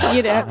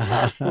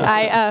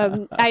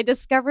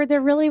discovered there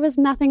really was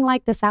nothing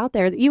like this out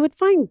there. You would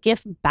find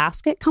gift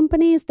basket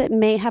companies that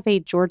may have a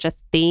Georgia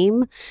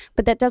theme,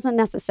 but that doesn't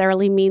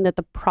necessarily mean that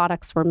the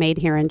products were made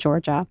here in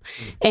Georgia.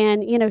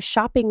 And,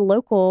 shopping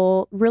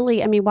local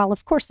really, while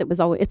of course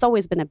it's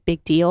always been a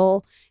big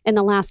deal, in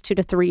the last 2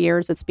 to 3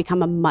 years, it's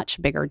become a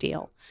much bigger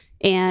deal.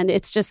 And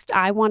it's just,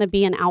 I want to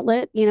be an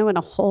outlet, in a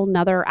whole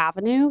nother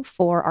avenue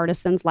for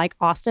artisans like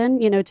Austin,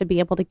 to be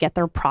able to get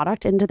their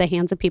product into the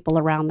hands of people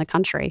around the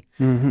country.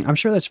 Mm-hmm. I'm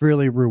sure that's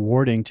really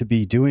rewarding to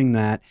be doing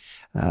that,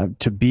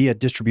 to be a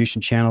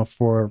distribution channel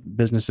for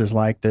businesses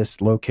like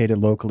this, located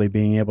locally,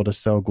 being able to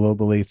sell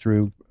globally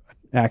through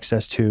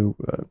access to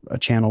a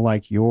channel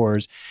like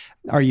yours.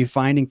 Are you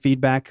finding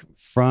feedback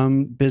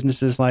from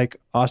businesses like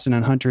Austin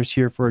and Hunters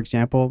here, for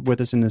example, with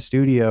us in the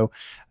studio,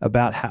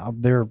 about how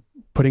they're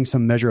putting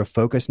some measure of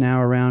focus now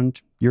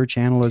around your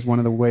channel as one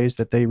of the ways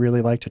that they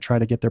really like to try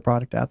to get their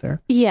product out there?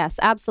 Yes,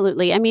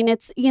 absolutely.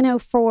 It's,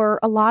 for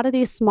a lot of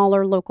these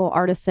smaller local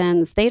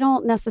artisans, they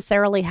don't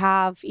necessarily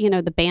have,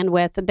 the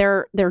bandwidth.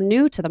 They're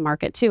new to the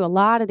market too. A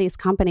lot of these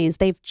companies,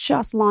 they've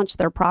just launched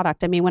their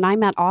product. When I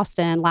met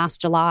Austin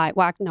last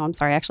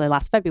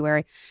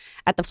February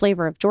at the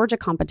Flavor of Georgia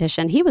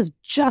competition, he was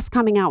just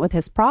coming out with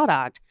his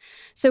product.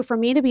 So for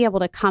me to be able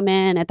to come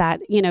in at that,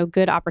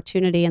 good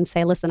opportunity and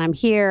say, listen, I'm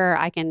here,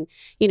 I can,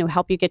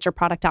 help you get your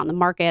product out in the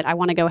market. I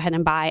want to go ahead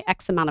and buy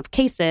X amount of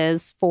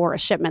cases for a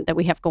shipment that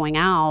we have going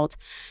out.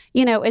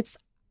 It's,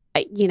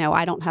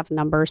 I don't have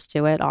numbers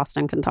to it.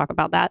 Austin can talk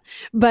about that.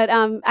 But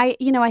I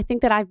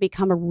think that I've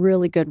become a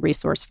really good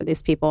resource for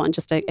these people, and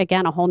just,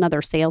 again, a whole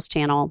nother sales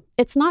channel.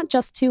 It's not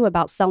just too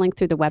about selling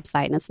through the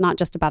website, and it's not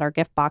just about our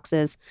gift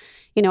boxes.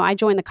 I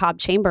joined the Cobb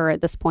Chamber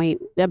at this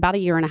point about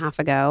 1.5 years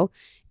ago,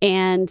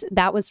 and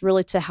that was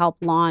really to help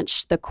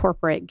launch the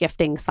corporate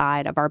gifting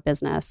side of our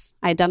business.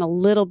 I had done a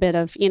little bit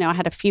of, I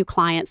had a few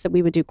clients that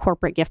we would do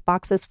corporate gift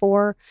boxes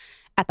for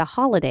at the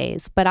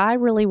holidays, but I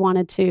really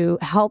wanted to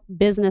help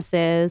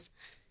businesses,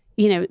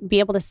 be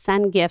able to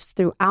send gifts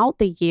throughout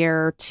the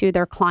year to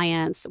their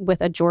clients with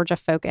a Georgia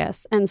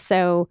focus. And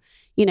so,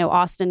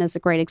 Austin is a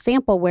great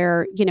example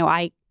where,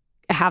 I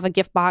have a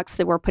gift box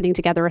that we're putting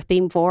together a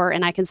theme for,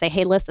 and I can say,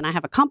 hey, listen, I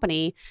have a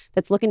company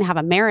that's looking to have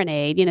a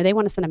marinade. They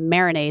want to send a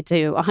marinade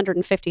to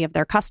 150 of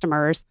their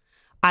customers.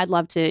 I'd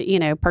love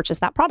to, purchase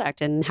that product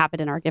and have it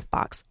in our gift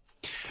box.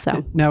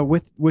 So now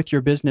with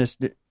your business,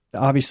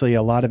 obviously,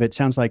 a lot of it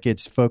sounds like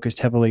it's focused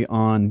heavily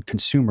on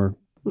consumer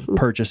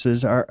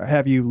purchases.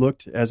 Have you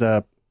looked as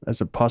a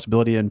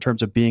possibility in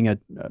terms of being a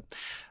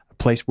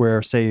place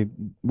where, say,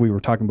 we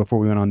were talking before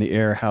we went on the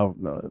air, how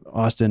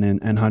Austin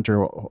and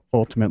Hunter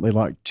ultimately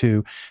like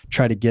to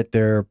try to get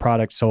their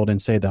products sold in,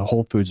 say, the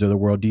Whole Foods of the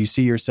world? Do you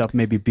see yourself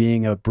maybe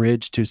being a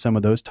bridge to some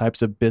of those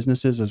types of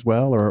businesses as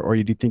well, or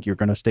do you think you're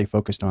going to stay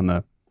focused on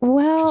the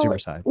consumer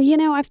side?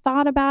 I've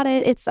thought about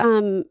it. It's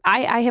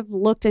I have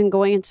looked in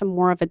going into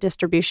more of a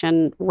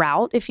distribution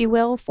route, if you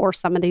will, for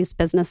some of these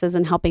businesses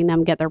and helping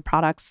them get their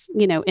products,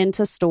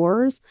 into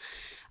stores.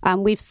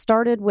 We've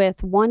started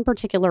with one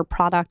particular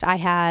product I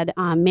had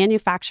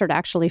manufactured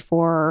actually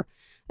for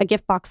a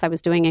gift box I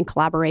was doing in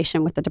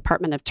collaboration with the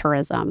Department of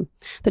Tourism,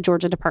 the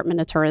Georgia Department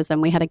of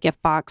Tourism. We had a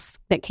gift box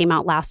that came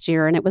out last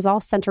year, and it was all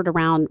centered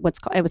around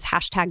it was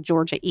hashtag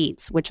Georgia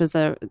Eats, which was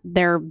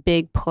their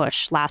big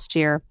push last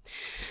year.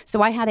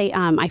 So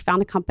I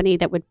found a company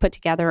that would put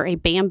together a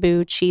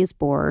bamboo cheese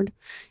board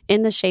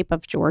in the shape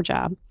of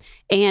Georgia.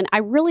 And I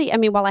really,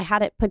 while I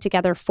had it put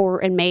together for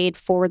and made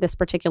for this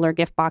particular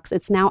gift box,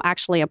 it's now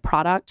actually a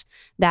product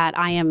that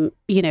I am,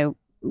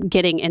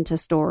 getting into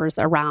stores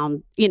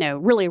around,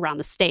 really around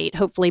the state,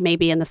 hopefully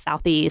maybe in the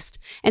Southeast.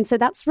 And so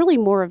that's really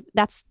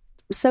that's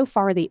so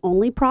far the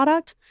only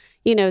product,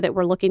 that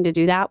we're looking to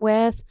do that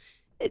with.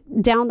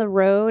 Down the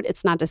road,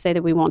 it's not to say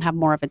that we won't have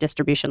more of a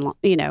distribution,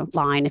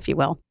 line, if you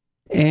will.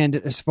 And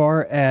as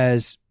far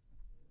as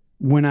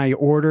when I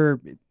order,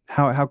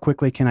 how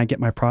quickly can I get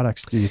my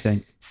products, do you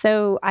think?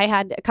 So I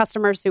had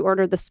customers who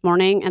ordered this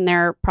morning, and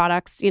their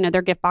products,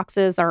 their gift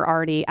boxes are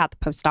already at the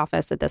post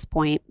office at this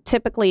point.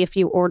 Typically, if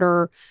you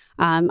order,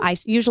 I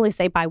usually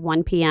say by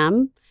 1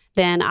 p.m.,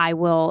 then I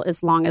will,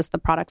 as long as the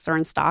products are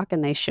in stock,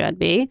 and they should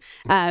be,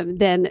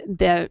 then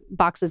the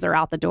boxes are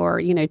out the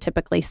door,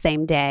 typically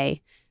same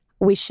day.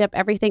 We ship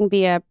everything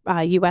via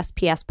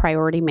USPS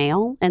priority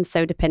mail. And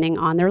so depending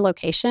on their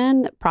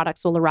location,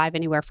 products will arrive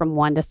anywhere from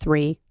 1 to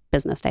 3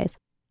 business days.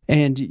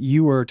 And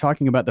you were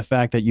talking about the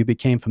fact that you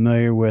became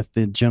familiar with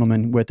the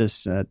gentleman with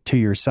us to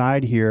your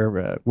side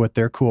here with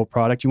their cool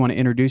product. You want to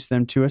introduce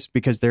them to us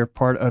because they're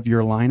part of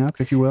your lineup,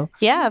 if you will?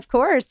 Yeah, of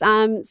course.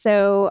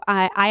 So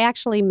I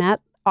actually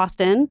met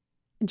Austin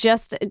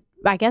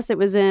I guess it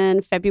was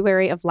in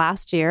February of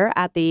last year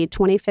at the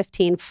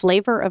 2015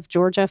 Flavor of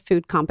Georgia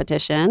Food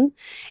Competition.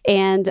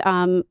 And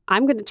I'm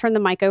going to turn the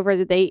mic over.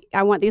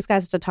 I want these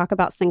guys to talk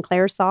about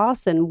Sinclair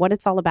sauce and what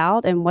it's all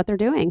about and what they're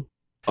doing.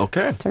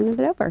 Okay. Turning it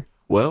over.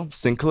 Well,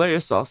 Sinclair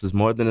sauce is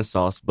more than a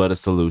sauce, but a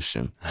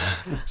solution.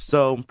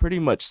 So pretty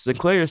much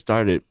Sinclair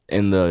started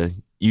in the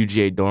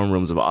UGA dorm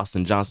rooms of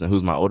Austin Johnson,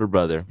 who's my older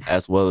brother,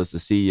 as well as the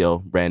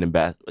CEO, Brandon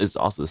Bath, is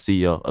also the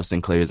CEO of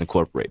Sinclair's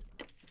Incorporated.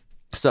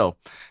 So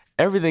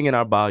everything in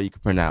our bio you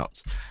can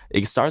pronounce.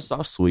 It starts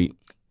off sweet,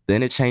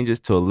 then it changes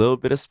to a little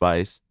bit of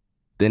spice,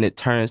 then it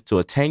turns to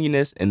a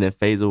tanginess and then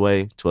fades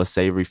away to a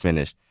savory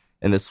finish.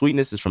 And the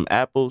sweetness is from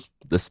apples,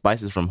 the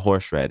spice is from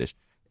horseradish.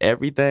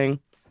 Everything,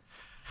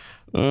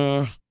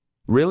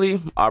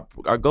 really,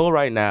 our goal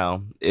right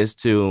now is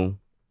to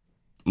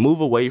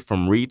move away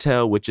from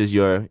retail, which is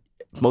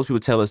most people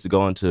tell us to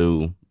go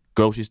into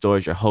grocery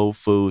stores, your Whole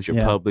Foods, your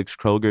Publix,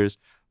 Kroger's.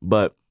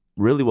 But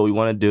really what we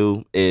want to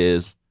do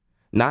is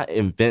not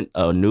invent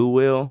a new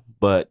wheel,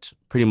 but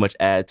pretty much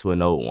add to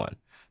an old one.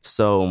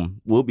 So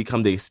we'll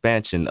become the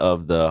expansion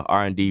of the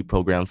R&D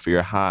program for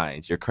your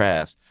Heinz, your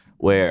Kraft,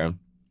 where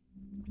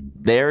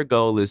their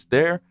goal is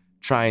they're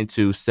trying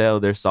to sell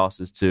their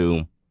sauces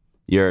to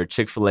your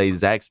Chick-fil-A,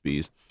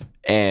 Zaxby's,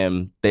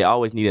 and they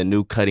always need a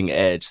new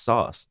cutting-edge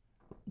sauce,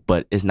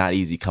 but it's not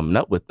easy coming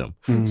up with them.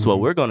 Mm-hmm. So what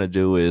we're going to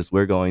do is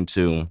we're going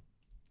to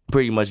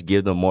pretty much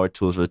give them more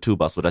tools for the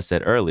toolbox, what I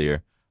said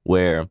earlier,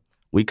 where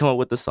we come up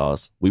with the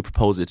sauce, we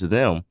propose it to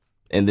them,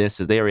 and then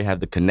since they already have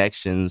the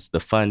connections, the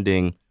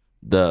funding,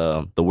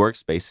 the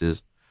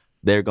workspaces,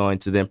 they're going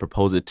to then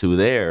propose it to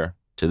their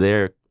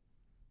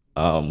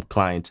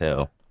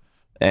clientele.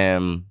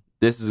 And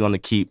this is going to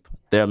keep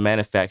their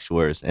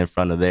manufacturers in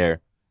front of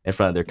their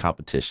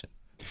competition.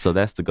 So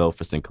that's the goal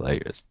for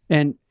Sinclair's.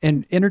 And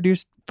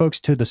introduce folks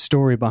to the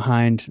story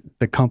behind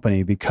the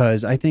company,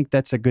 because I think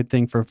that's a good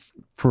thing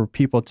for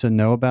people to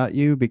know about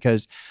you,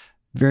 because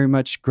very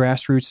much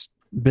grassroots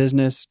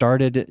business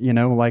started,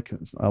 like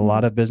a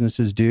lot of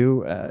businesses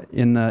do,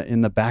 in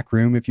the back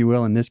room, if you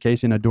will, in this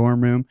case, in a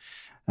dorm room.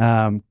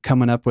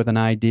 Coming up with an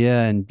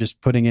idea and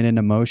just putting it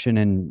into motion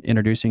and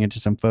introducing it to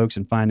some folks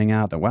and finding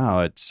out that,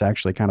 wow, it's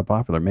actually kind of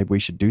popular. Maybe we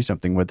should do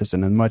something with this.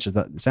 And as much as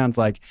that, it sounds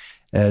like,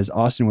 as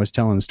Austin was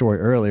telling the story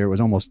earlier,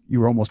 you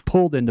were almost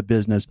pulled into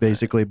business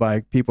basically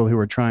by people who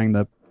were trying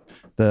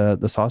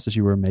the sauces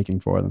you were making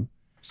for them.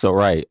 So,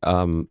 right.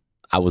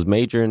 I was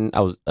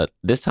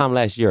this time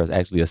last year, I was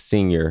actually a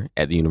senior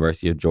at the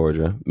University of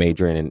Georgia,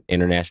 majoring in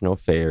international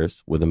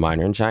affairs with a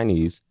minor in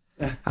Chinese.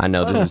 I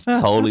know this is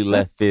totally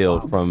left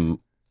field from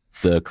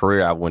the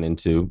career I went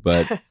into,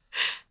 but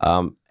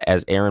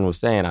as Aaron was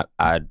saying,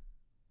 I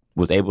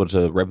was able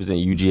to represent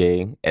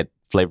UGA at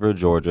Flavor of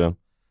Georgia.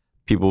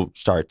 People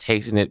start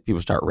tasting it.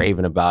 People start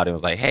raving about it. It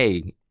was like,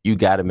 hey, you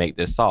got to make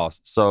this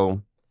sauce.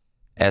 So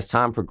as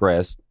time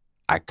progressed,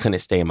 I couldn't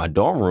stay in my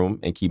dorm room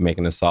and keep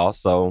making the sauce.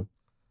 So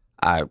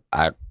I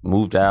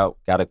moved out,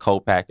 got a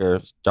co-packer,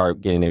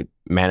 started getting it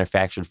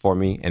manufactured for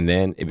me, and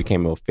then it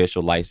became an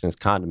official licensed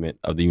condiment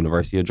of the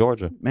University of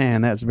Georgia.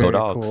 Man, that's very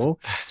cool.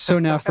 So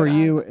now for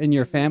you and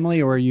your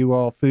family, or are you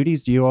all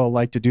foodies? Do you all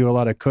like to do a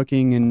lot of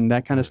cooking and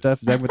that kind of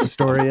stuff? Is that what the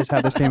story is,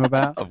 how this came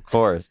about? Of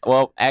course.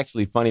 Well,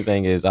 actually, funny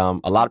thing is, a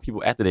lot of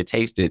people, after they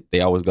taste it, they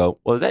always go,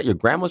 well, is that your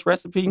grandma's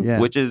recipe? Yeah.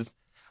 Which is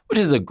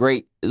a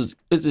great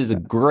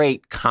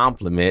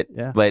compliment.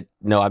 Yeah. But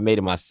no, I made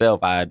it myself.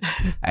 I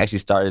actually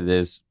started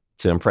this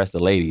to impress the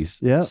ladies.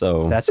 Yeah,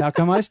 so that's how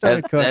come I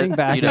started cooking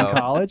back in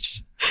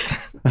college.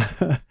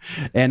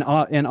 and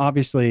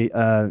obviously,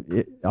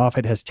 off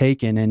it has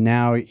taken, and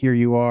now here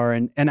you are.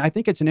 And I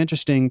think it's an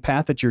interesting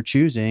path that you're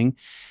choosing,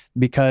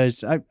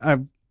 because a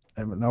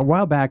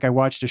while back I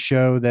watched a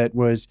show that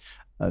was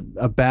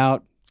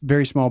about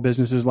very small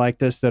businesses like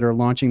this that are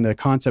launching. The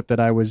concept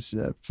that I was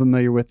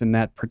familiar with in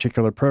that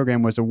particular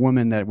program was a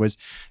woman that was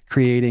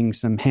creating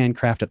some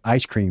handcrafted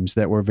ice creams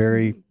that were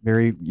very,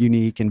 very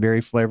unique and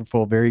very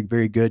flavorful, very,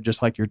 very good,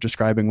 just like you're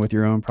describing with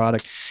your own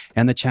product.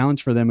 And the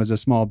challenge for them as a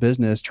small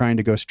business trying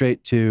to go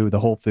straight to the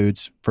Whole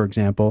Foods, for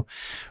example,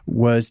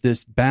 was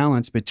this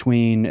balance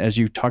between, as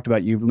you talked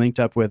about, you linked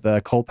up with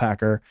a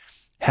co-packer,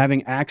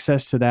 having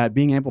access to that,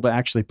 being able to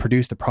actually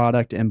produce the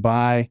product and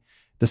buy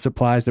the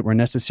supplies that were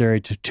necessary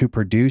to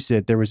produce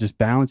it. There was this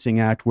balancing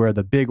act where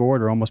the big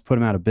order almost put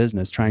them out of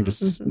business, trying to,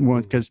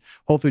 because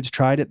Whole Foods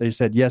tried it. They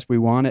said, yes, we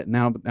want it.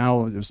 Now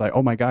it was like,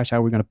 oh my gosh, how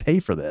are we going to pay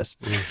for this?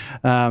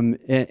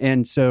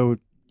 And so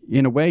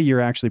in a way,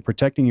 you're actually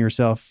protecting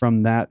yourself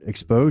from that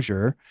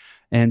exposure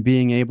and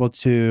being able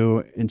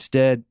to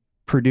instead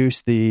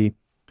produce the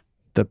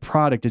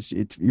product.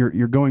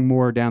 You're going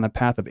more down the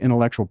path of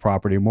intellectual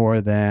property more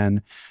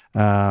than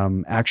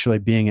actually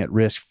being at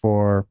risk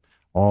for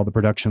all the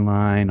production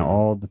line,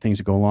 all the things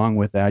that go along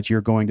with that. You're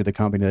going to the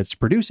company that's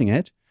producing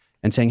it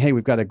and saying, hey,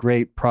 we've got a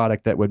great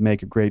product that would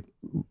make a great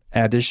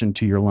addition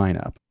to your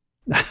lineup.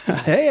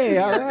 Hey,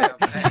 all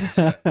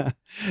right.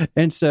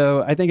 And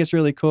so I think it's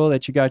really cool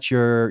that you got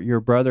your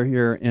brother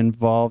here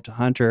involved,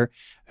 Hunter,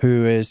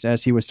 who is,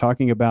 as he was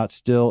talking about,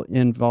 still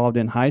involved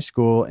in high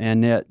school,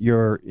 and yet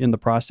you're in the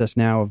process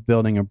now of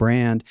building a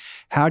brand.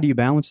 How do you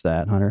balance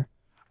that, Hunter?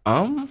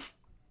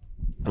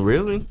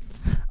 Really?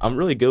 I'm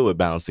really good with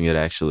balancing it,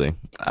 actually.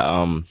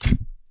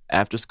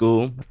 After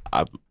school,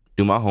 I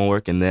do my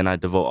homework, and then I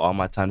devote all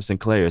my time to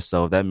Sinclair.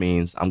 So that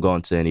means I'm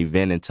going to an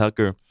event in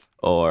Tucker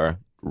or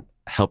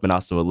helping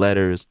out some with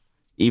letters,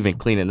 even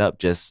cleaning up,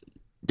 just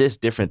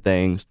different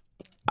things.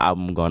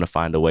 I'm going to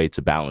find a way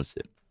to balance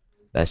it.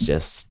 That's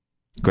just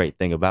a great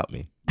thing about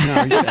me.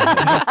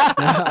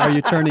 Now, are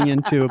you turning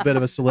into a bit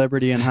of a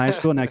celebrity in high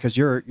school now? Because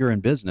you're in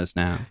business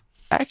now.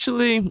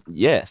 Actually,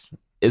 yes.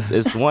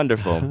 It's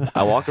wonderful.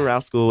 I walk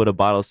around school with a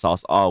bottle of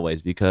sauce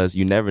always because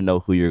you never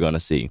know who you're going to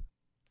see.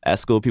 At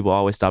school, people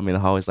always stop me in the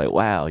hallways like,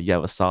 wow, you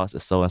have a sauce.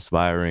 It's so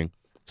inspiring.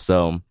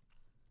 So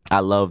I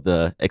love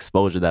the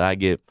exposure that I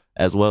get,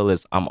 as well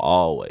as I'm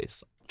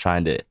always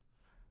trying to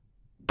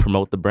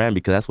promote the brand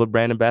because that's what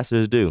brand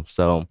ambassadors do.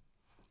 So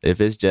if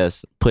it's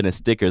just putting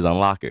stickers on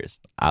lockers,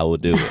 I will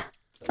do it.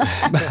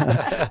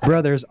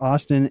 Brothers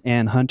Austin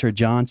and Hunter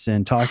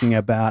Johnson talking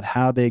about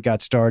how they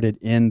got started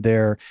in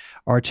their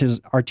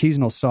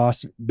artisanal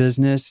sauce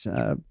business,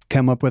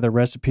 come up with a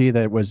recipe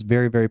that was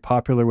very, very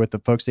popular with the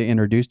folks they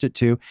introduced it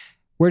to.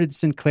 Where did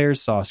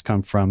Sinclair's sauce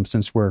come from,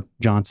 since we're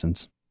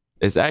Johnsons?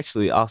 It's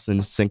actually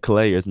Austin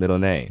Sinclair's middle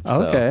name.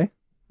 So. Okay.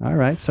 All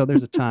right. So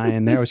there's a tie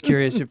in there. I was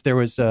curious if there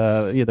was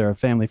either a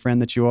family friend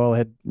that you all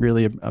had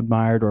really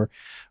admired or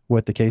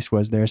what the case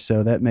was there.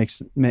 So that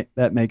makes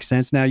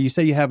sense. Now, you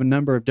say you have a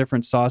number of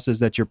different sauces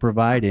that you're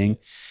providing.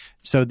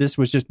 So this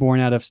was just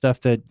born out of stuff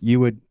that you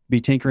would be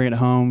tinkering at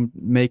home,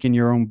 making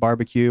your own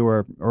barbecue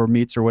or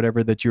meats or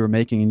whatever that you were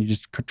making, and you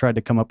just tried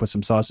to come up with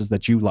some sauces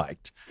that you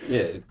liked.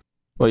 Yeah.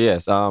 Well,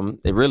 yes.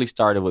 It really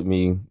started with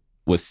me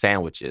with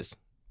sandwiches.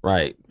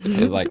 Right.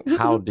 It's like,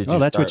 how did you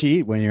that's what you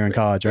eat when you're in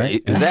college, right?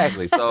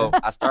 Exactly. So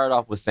I started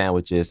off with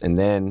sandwiches, and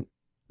then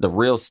the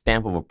real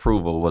stamp of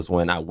approval was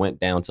when I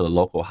went down to the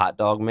local hot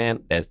dog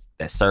man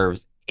that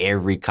serves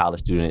every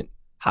college student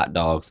hot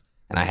dogs.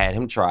 And I had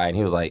him try, and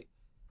he was like,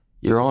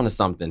 you're on to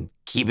something.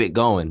 Keep it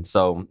going.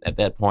 So at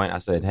that point, I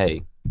said,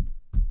 hey,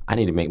 I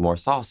need to make more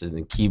sauces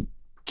and keep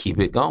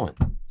it going.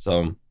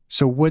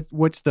 So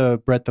what's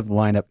the breadth of the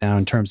lineup now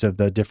in terms of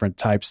the different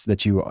types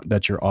that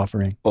you're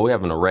offering? Well, we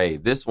have an array.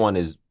 This one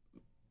is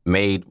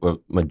made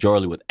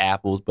majorly with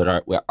apples,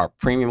 but our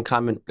premium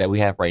comment that we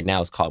have right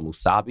now is called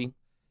Musabi.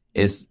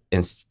 It's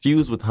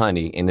infused with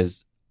honey and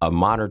is a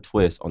modern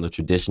twist on the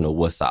traditional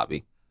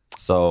wasabi.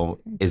 So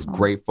it's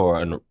great for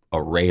an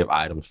array of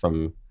items,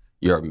 from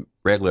your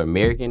regular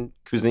American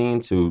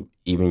cuisine to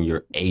even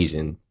your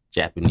Asian,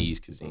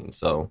 Japanese cuisine.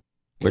 So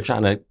we're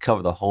trying to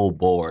cover the whole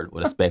board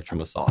with a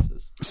spectrum of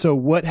sauces. So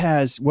what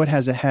has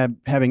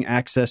having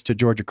access to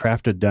Georgia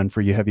Crafted done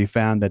for you? Have you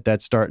found that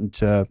that's starting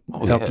to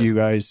help you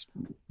guys?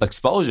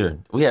 Exposure.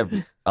 We have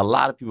a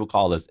lot of people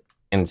call us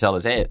and tell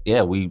us, hey,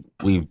 yeah,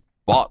 we've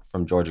bought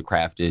from Georgia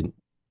Crafted.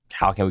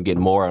 How can we get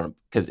more?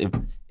 Because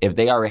if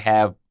they already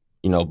have,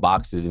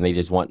 boxes and they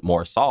just want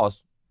more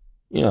sauce,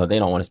 they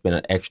don't want to spend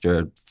an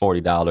extra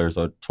 $40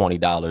 or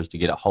 $20 to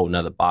get a whole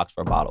nother box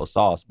for a bottle of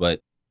sauce.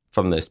 But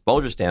from the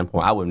exposure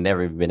standpoint, I would have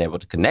never even been able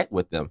to connect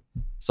with them.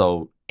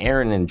 So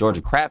Aaron and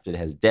Georgia Crafted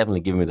has definitely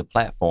given me the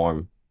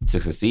platform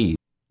to succeed.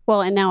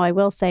 Well, and now I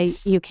will say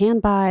you can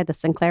buy the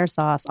Sinclair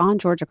sauce on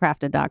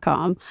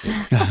georgiacrafted.com.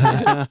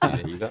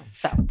 There you go.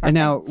 So, and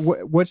now,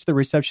 what's the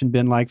reception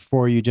been like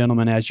for you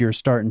gentlemen as you're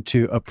starting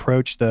to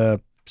approach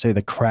the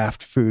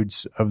craft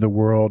foods of the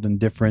world and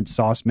different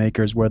sauce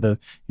makers, whether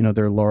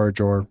they're large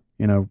or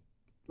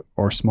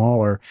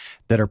smaller,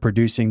 that are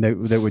producing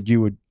that you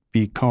would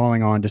be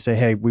calling on to say,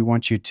 hey, we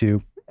want you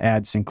to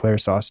add Sinclair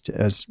sauce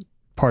as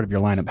part of your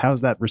lineup?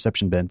 How's that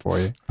reception been for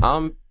you?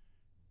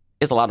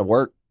 It's a lot of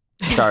work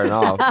starting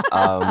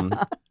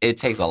off. It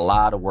takes a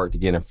lot of work to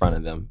get in front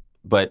of them.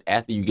 But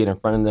after you get in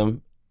front of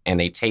them and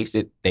they taste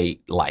it, they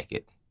like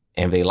it.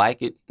 And if they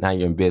like it, now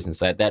you're in business.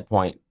 So at that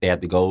point, they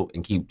have to go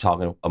and keep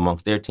talking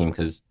amongst their team,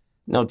 because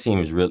no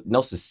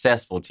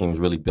successful team is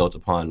really built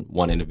upon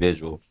one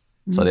individual.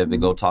 Mm-hmm. So they have to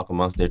go talk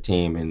amongst their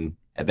team, and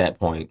at that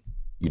point,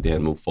 you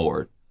then move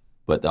forward.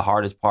 But the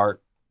hardest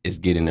part is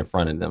getting in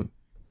front of them,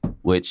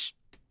 which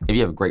if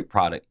you have a great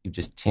product, you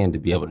just tend to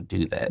be able to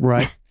do that.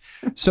 Right.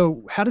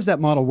 So how does that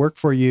model work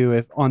for you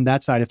if on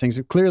that side of things?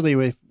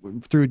 Clearly,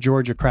 through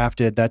Georgia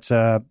Crafted, that's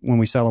when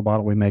we sell a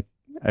bottle, we make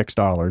X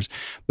dollars.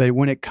 But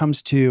when it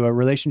comes to a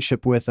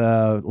relationship with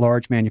a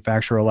large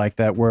manufacturer like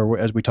that, where,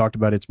 as we talked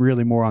about, it's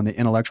really more on the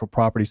intellectual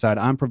property side,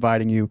 I'm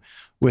providing you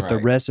with the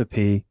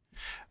recipe.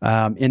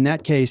 In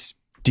that case,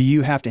 do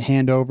you have to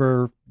hand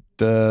over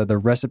the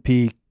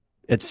recipe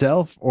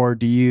itself, or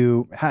do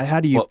you how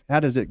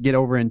does it get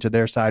over into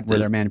their side where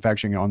they're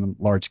manufacturing it on the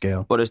large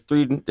scale? Well, there's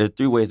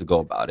three ways to go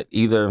about it.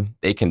 Either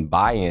they can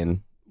buy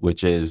in,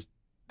 which is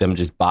them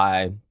just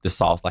buy the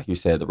sauce, like you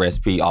said, the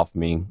recipe off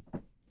me,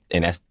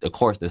 and that's of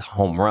course the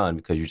home run,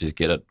 because you just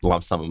get a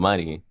lump sum of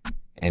money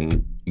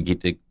and you you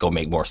get to go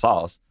make more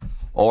sauce.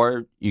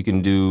 Or you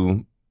can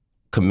do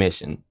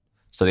commission.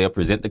 So they'll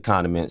present the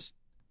condiments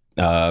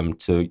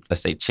to,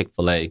 let's say,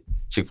 Chick-fil-A.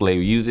 Chick-fil-A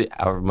will use it,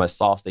 however much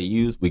sauce they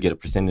use, we get a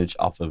percentage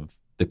off of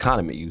the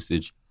condiment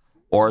usage.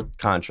 Or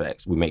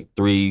contracts. We make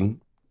three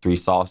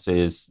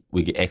sauces,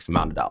 we get X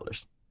amount of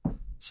dollars.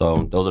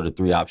 So those are the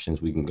three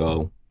options we can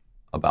go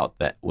about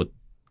that with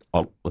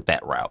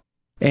that route.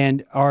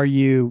 And are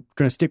you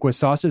going to stick with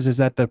sauces? Is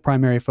that the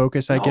primary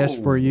focus, I guess,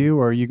 for you?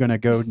 Or are you going to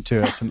go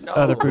into some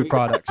other food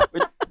products?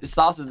 The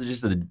sauces are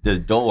just the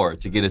door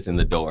to get us in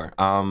the door.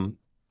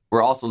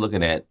 We're also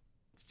looking at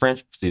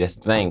French. See, that's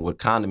the thing with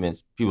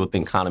condiments. People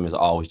think condiments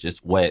are always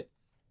just wet.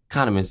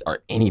 Condiments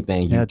are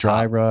anything.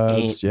 Dry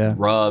rubs.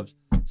 Rubs.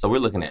 So we're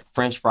looking at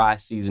French fry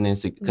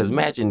seasonings. Because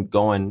imagine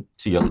going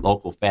to your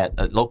local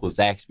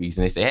Zaxby's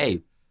and they say,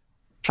 hey,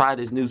 try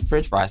this new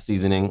French fry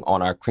seasoning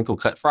on our crinkle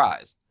cut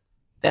fries.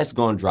 That's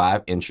going to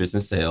drive interest in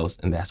sales,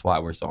 and that's why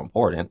we're so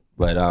important.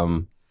 But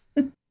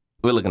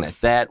we're looking at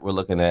that. We're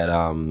looking at,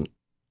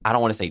 I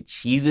don't want to say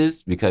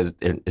cheeses because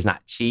it's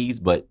not cheese,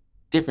 but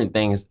different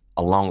things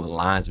along the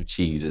lines of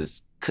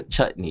cheeses,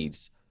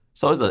 chutneys.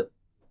 So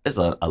it's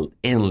a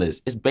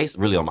endless, it's based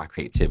really on my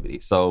creativity.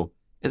 So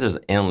there's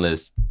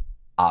endless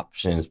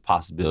options,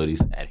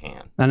 possibilities at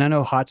hand. And I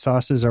know hot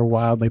sauces are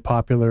wildly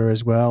popular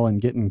as well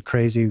and getting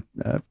crazy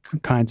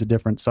kinds of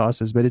different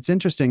sauces. But it's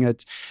interesting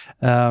that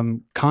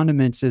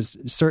condiments is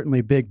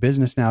certainly big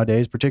business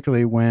nowadays,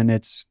 particularly when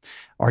it's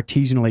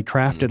artisanally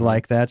crafted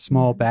like that,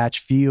 small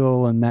batch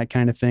feel and that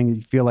kind of thing.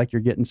 You feel like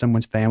you're getting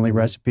someone's family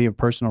recipe, a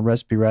personal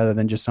recipe, rather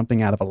than just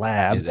something out of a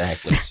lab.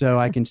 Exactly. So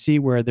I can see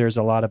where there's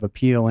a lot of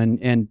appeal.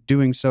 And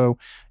doing so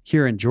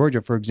here in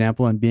Georgia, for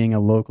example, and being a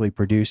locally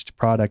produced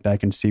product, I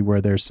can see where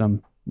there's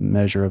some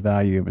measure of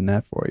value in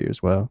that for you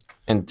as well.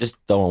 And just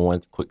throwing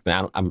one quick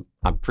thing,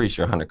 I'm pretty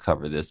sure Hunter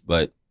covered this,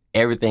 but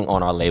everything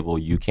on our label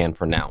you can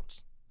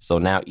pronounce. So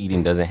now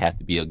eating doesn't have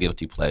to be a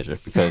guilty pleasure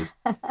because,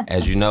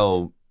 as you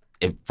know,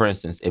 for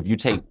instance, if you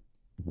take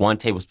 1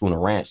 tablespoon of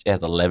ranch, it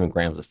has 11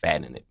 grams of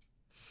fat in it.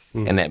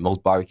 And that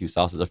most barbecue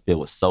sauces are filled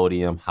with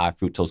sodium, high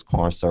fructose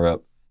corn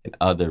syrup, and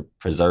other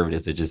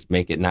preservatives that just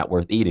make it not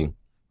worth eating.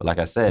 But like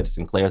I said,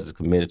 Sinclair's is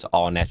committed to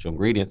all natural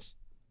ingredients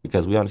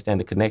because we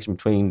understand the connection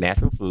between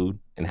natural food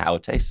and how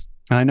it tastes.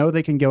 I know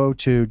they can go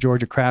to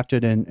Georgia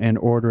Crafted and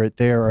order it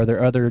there. Are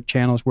there other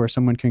channels where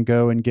someone can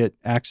go and get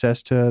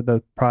access to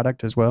the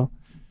product as well?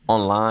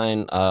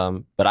 Online,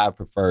 but I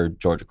prefer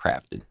Georgia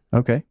Crafted.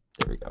 Okay.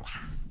 There we go.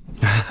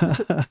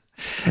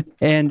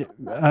 And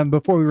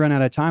before we run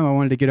out of time, I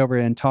wanted to get over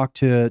and talk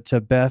to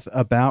Beth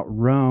about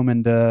Rome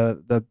and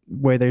the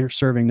way they're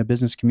serving the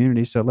business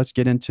community. So let's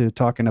get into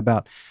talking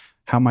about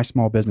how my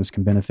small business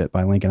can benefit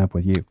by linking up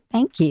with you.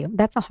 Thank you.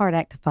 That's a hard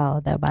act to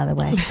follow, though, by the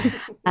way.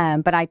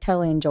 But I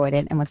totally enjoyed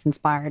it and was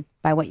inspired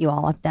by what you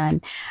all have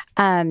done.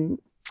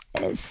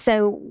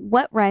 So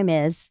what Rome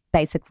is,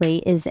 basically,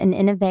 is an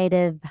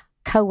innovative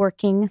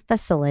co-working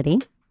facility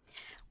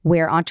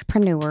where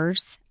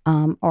entrepreneurs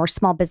or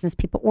small business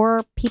people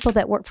or people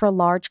that work for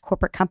large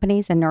corporate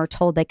companies and are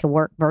told they can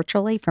work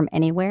virtually from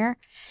anywhere,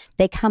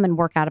 they come and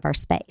work out of our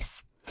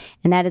space.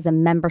 And that is a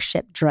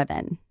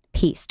membership-driven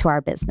piece to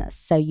our business.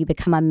 So you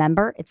become a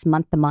member, it's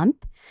month to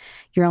month.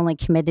 You're only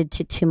committed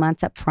to 2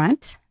 months up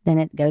front. Then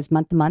it goes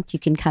month to month. You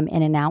can come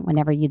in and out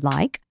whenever you'd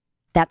like.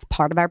 That's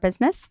part of our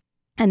business.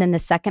 And then the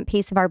second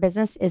piece of our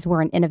business is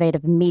we're an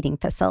innovative meeting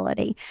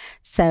facility.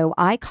 So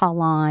I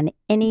call on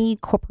any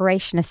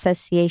corporation,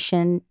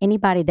 association,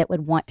 anybody that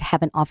would want to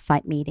have an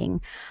offsite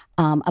meeting,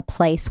 a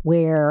place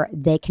where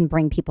they can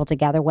bring people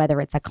together, whether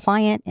it's a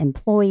client,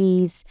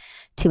 employees,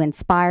 to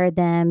inspire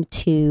them,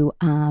 to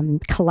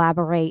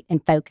collaborate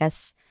and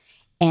focus,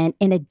 and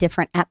in a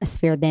different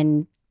atmosphere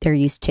than they're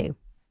used to,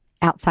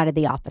 outside of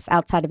the office,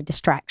 outside of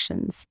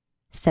distractions.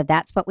 So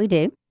that's what we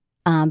do.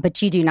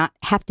 But you do not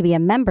have to be a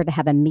member to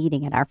have a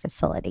meeting at our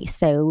facility.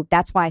 So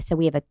that's why I say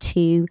we have a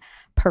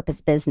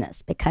 2-purpose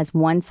business, because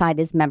one side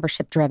is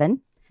membership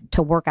driven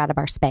to work out of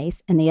our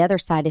space, and the other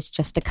side is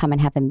just to come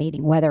and have a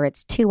meeting, whether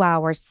it's 2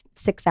 hours,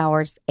 6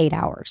 hours, 8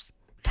 hours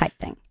type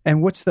thing.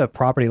 And what's the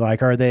property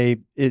like?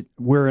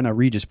 We're in a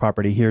Regis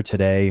property here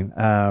today,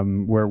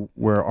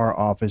 where our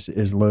office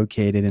is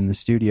located in the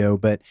studio.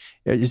 But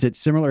is it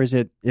similar? Is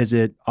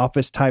it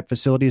office type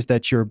facilities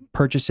that you're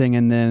purchasing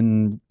and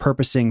then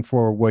purposing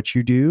for what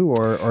you do,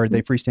 or are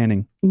they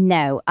freestanding?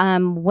 No.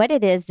 What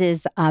it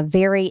is a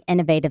very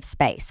innovative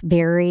space,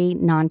 very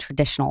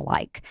non-traditional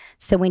like.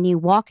 So when you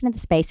walk into the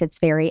space, it's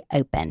very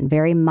open,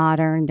 very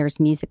modern. There's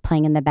music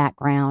playing in the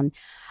background.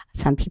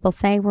 Some people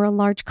say we're a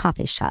large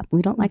coffee shop.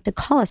 We don't like to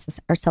call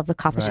ourselves a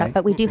coffee shop,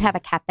 but we do have a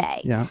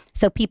cafe. Yeah.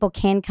 So people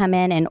can come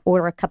in and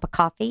order a cup of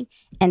coffee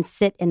and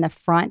sit in the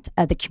front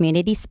of the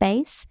community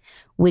space,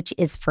 which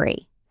is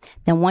free.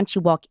 Then once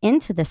you walk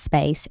into the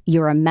space,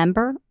 you're a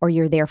member, or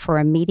you're there for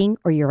a meeting,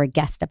 or you're a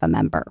guest of a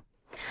member.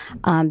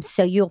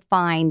 So you'll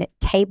find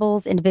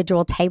tables,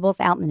 individual tables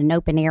out in an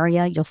open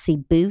area. You'll see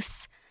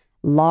booths,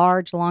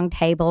 large, long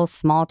tables,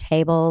 small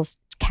tables,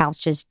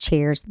 couches,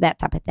 chairs, that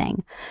type of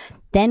thing.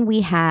 Then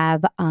we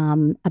have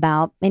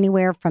about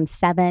anywhere from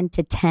 7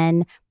 to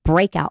 10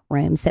 breakout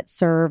rooms that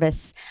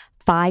service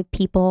 5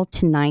 people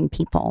to 9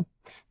 people.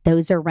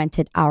 Those are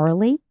rented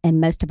hourly, and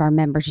most of our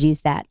members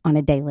use that on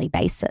a daily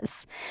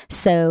basis.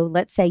 So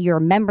let's say you're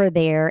a member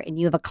there and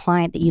you have a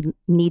client that you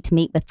need to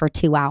meet with for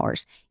 2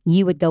 hours.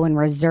 You would go and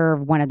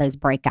reserve one of those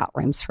breakout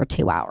rooms for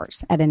 2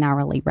 hours at an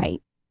hourly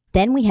rate.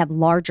 Then we have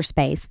larger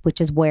space, which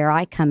is where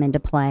I come into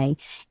play,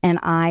 and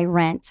I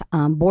rent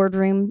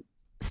boardroom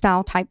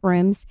style type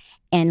rooms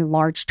and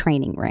large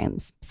training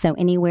rooms. So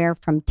anywhere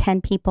from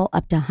 10 people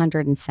up to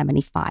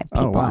 175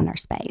 people in our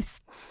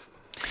space.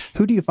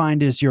 Who do you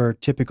find is your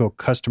typical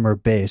customer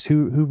base?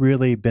 Who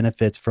really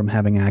benefits from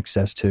having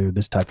access to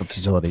this type of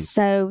facility?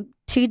 So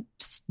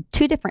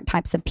two different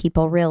types of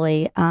people,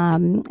 really.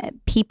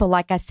 People,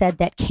 like I said,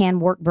 that can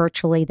work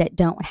virtually, that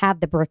don't have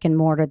the brick and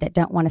mortar, that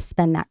don't want to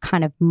spend that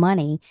kind of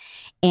money,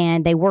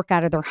 and they work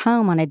out of their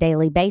home on a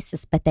daily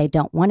basis, but they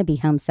don't want to be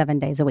home 7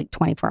 days a week,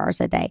 24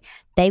 hours a day.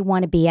 They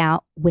want to be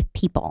out with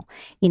people,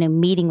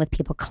 meeting with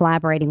people,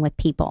 collaborating with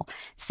people.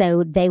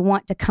 So they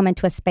want to come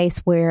into a space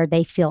where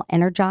they feel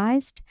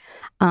energized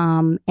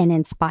and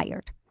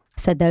inspired.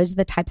 So those are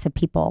the types of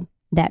people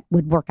that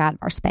would work out of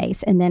our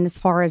space. And then as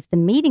far as the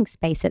meeting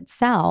space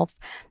itself,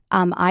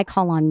 I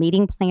call on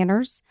meeting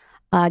planners,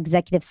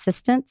 executive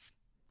assistants,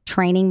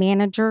 training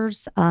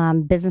managers,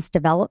 business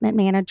development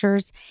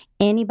managers,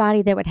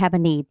 anybody that would have a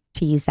need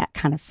to use that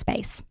kind of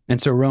space. And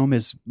so Rome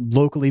is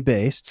locally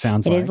based,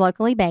 sounds like. It is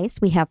locally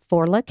based. We have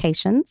 4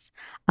 locations.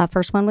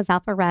 First one was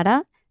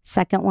Alpharetta.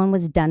 Second one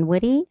was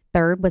Dunwoody.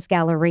 Third was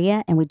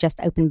Galleria. And we just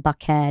opened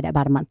Buckhead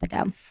about a month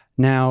ago.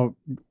 Now,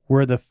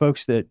 were the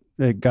folks that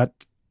got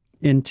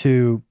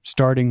into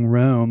starting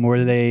Rome,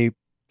 were they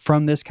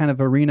from this kind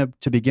of arena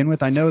to begin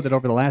with? I know that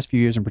over the last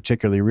few years in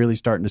particular, you're really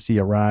starting to see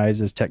a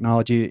rise as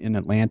technology in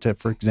Atlanta,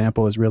 for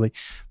example, is really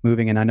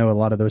moving. And I know a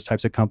lot of those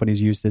types of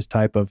companies use this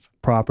type of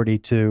property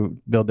to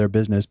build their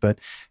business. But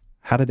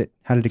how did it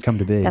come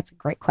to be? That's a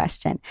great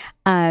question.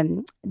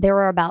 There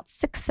were about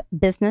 6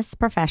 business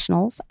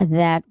professionals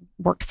that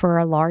worked for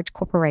a large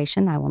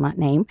corporation, I will not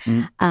name,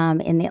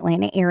 in the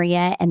Atlanta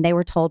area, and they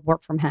were told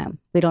work from home.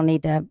 We don't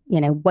need to,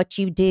 what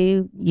you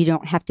do, you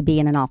don't have to be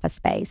in an office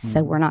space,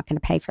 so we're not going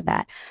to pay for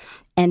that.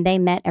 And they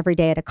met every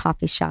day at a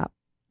coffee shop.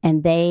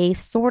 And they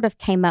sort of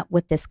came up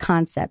with this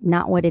concept,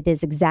 not what it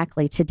is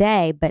exactly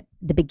today, but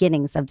the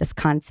beginnings of this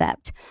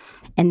concept.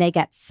 And they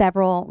got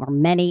several or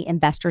many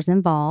investors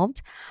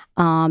involved.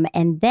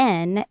 And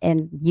then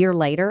a year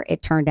later,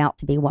 it turned out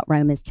to be what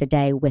Rome is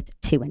today with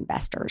 2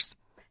 investors.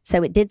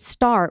 So it did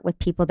start with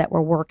people that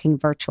were working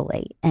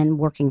virtually and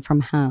working from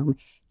home.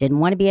 Didn't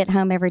want to be at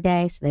home every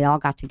day, so they all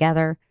got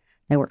together.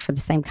 They worked for the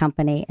same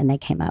company, and they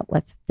came up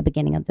with the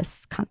beginning of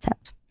this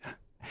concept.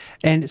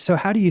 And so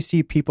how do you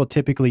see people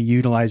typically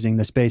utilizing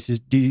the spaces?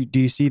 Do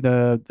you see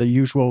the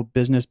usual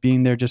business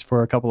being there just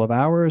for a couple of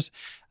hours?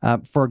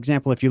 For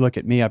example, if you look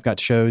at me, I've got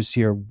shows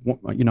here,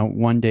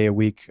 one day a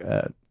week.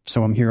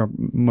 So I'm here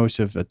most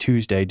of a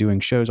Tuesday doing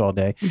shows all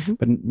day,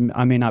 but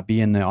I may not be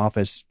in the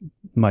office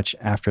much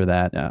after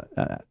that.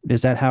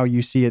 Is that how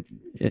you see it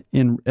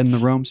in the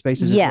Rome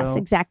spaces as well? Yes,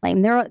 exactly.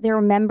 And there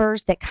are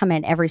members that come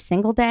in every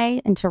single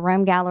day into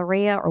Rome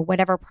Galleria or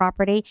whatever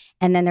property,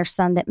 and then there's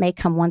some that may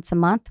come once a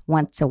month,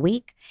 once a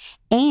week.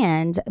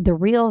 And the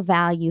real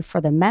value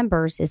for the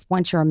members is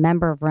once you're a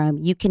member of Rome,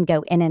 you can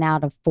go in and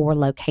out of 4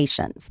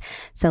 locations.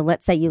 So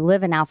let's say you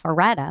live in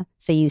Alpharetta,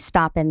 so you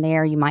stop in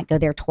there, you might go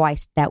there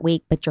twice that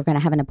week, but you're going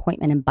to have an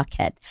appointment in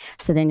Buckhead.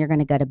 So then you're going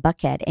to go to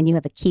Buckhead and you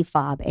have a key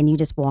fob and you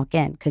just walk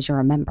in because you're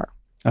a member.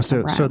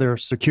 So they're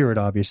secured,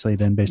 obviously,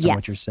 then, based on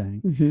what you're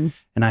saying.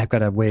 And I've got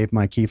to wave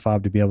my key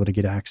fob to be able to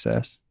get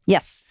access.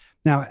 Yes.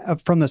 Now,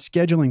 from the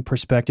scheduling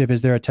perspective,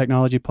 is there a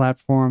technology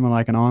platform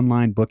like an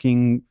online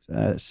booking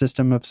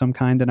system of some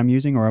kind that I'm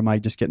using, or am I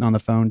just getting on the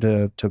phone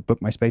to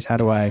book my space? How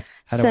do I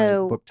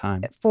book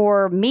time?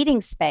 For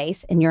meeting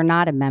space, and you're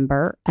not a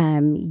member,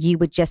 you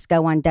would just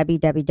go on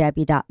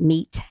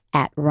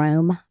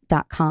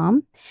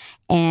www.meetatrome.com,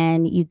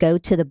 and you go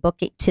to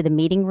the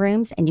meeting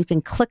rooms, and you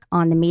can click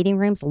on the meeting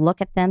rooms,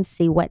 look at them,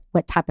 see what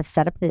type of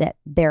setup that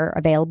they're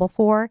available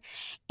for,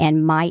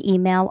 and my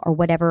email or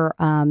whatever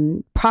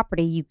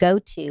property you go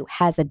to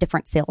has a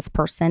different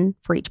salesperson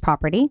for each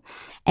property,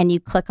 and you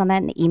click on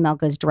that, and the email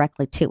goes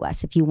directly to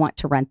us if you want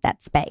to rent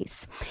that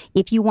space.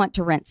 If you want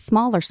to rent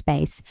smaller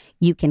space,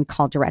 you can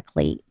call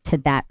directly to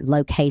that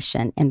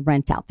location and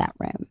rent out that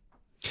room.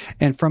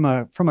 And from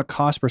a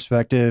cost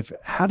perspective,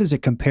 how does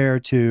it compare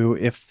to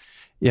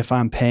if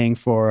I'm paying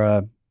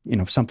for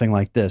something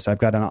like this? I've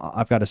got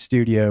a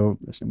studio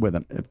with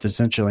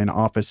essentially an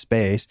office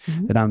space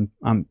that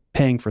I'm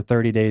paying for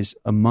 30 days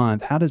a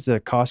month. How does the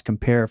cost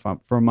compare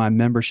for my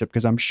membership?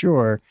 Because I'm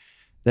sure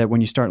that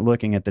when you start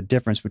looking at the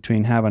difference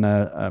between having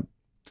a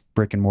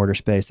brick and mortar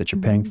space that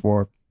you're paying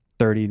for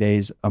 30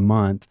 days a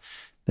month,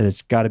 that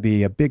it's got to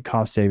be a big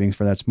cost savings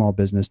for that small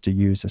business to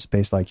use a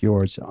space like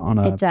yours on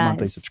a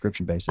monthly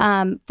subscription basis.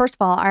 First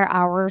of all, our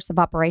hours of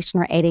operation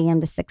are 8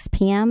 a.m. to 6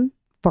 p.m.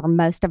 for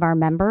most of our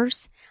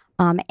members.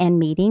 and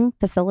meeting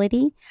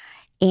facility.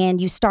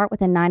 And you start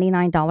with a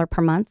 $99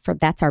 per month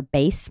that's our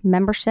base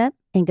membership,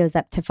 and goes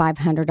up to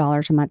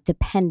 $500 a month,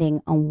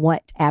 depending on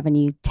what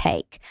avenue you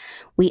take.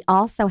 We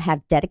also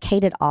have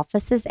dedicated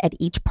offices at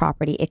each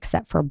property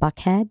except for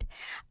Buckhead,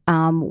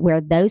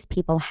 where those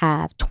people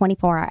have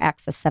 24-hour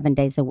access 7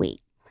 days a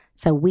week.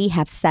 So we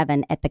have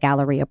 7 at the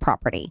Galleria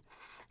property.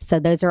 So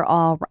those are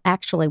all,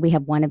 actually, we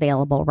have one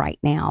available right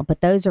now,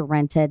 but those are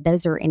rented.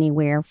 Those are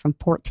anywhere from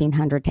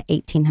 $1,400 to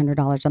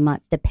 $1,800 a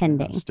month,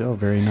 depending. Still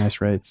very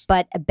nice rates.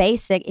 But a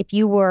basic, if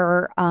you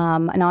were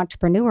an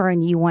entrepreneur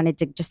and you wanted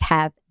to just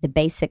have the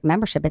basic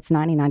membership, it's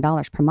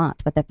 $99 per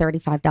month with a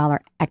 $35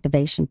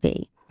 activation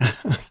fee.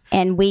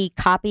 And we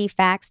copy,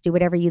 fax, do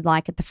whatever you'd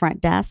like at the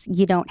front desk.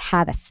 You don't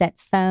have a set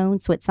phone,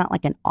 so it's not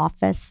like an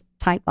office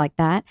type like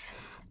that.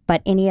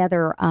 But any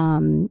other,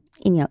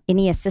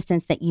 any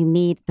assistance that you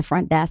need at the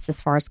front desk as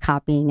far as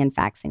copying and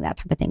faxing, that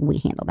type of thing, we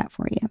handle that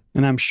for you.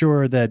 And I'm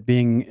sure that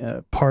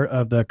being part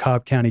of the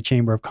Cobb County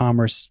Chamber of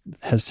Commerce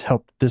has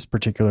helped this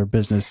particular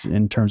business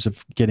in terms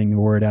of getting the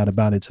word out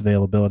about its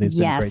availability. It's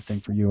been a great thing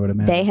for you, I would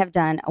imagine. They have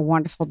done a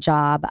wonderful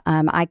job.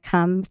 I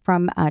come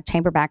from a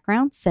chamber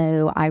background,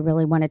 so I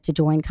really wanted to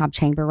join Cobb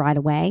Chamber right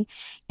away.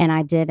 And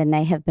I did, and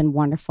they have been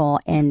wonderful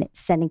in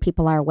sending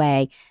people our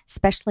way,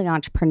 especially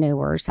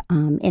entrepreneurs,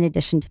 in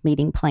addition to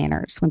meeting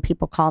planners. When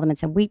people call them and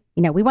say, we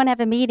want to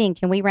have a meeting,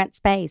 can we rent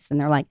space? And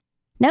they're like,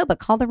 no, but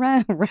call the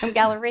Rome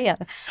Galleria.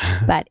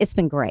 But it's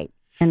been great.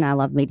 And I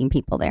love meeting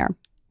people there.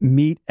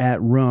 Meet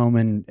at Rome.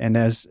 And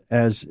as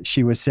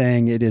she was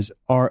saying, it is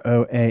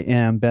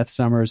ROAM, Beth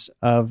Summers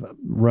of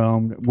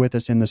Rome, with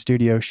us in the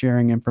studio,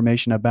 sharing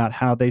information about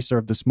how they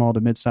serve the small to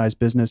mid-sized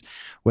business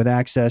with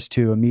access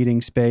to a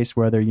meeting space,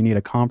 whether you need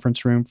a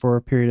conference room for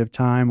a period of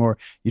time or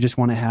you just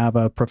want to have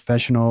a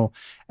professional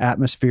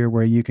atmosphere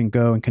where you can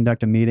go and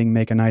conduct a meeting,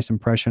 make a nice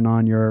impression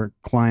on your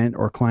client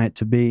or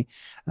client-to-be,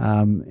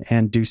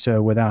 and do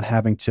so without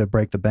having to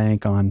break the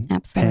bank on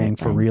paying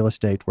for real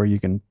estate where you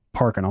can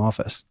park an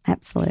office.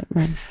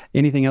 Absolutely.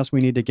 Anything else we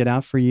need to get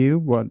out for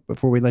you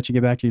before we let you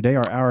get back to your day?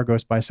 Our hour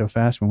goes by so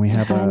fast when we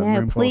have a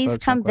room full Please of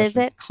folks come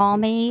visit. Call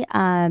me.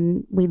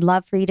 We'd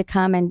love for you to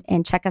come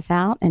and check us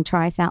out and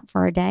try us out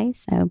for a day.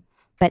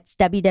 But it's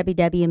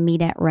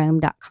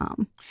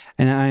www.meetatrome.com.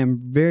 And I am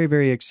very,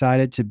 very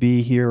excited to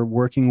be here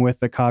working with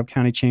the Cobb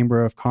County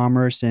Chamber of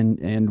Commerce,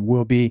 and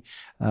we'll be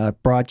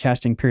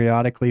broadcasting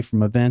periodically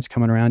from events,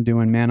 coming around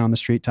doing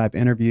man-on-the-street type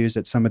interviews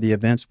at some of the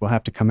events. We'll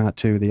have to come out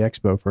to the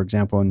expo, for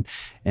example,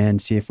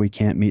 and see if we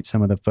can't meet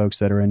some of the folks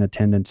that are in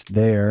attendance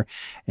there.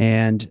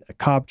 And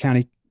Cobb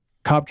County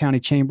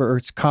Chamber, or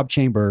it's Cobb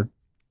Chamber.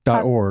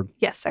 .org.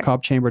 Yes, sir.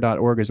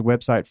 CobbChamber.org is a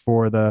website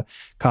for the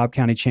Cobb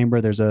County Chamber.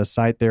 There's a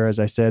site there, as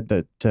I said,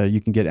 that you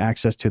can get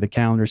access to the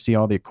calendar, see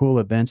all the cool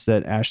events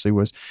that Ashley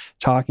was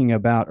talking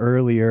about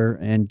earlier,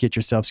 and get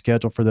yourself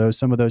scheduled for those.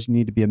 Some of those you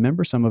need to be a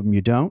member, some of them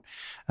you don't.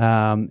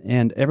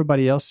 And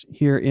everybody else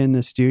here in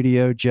the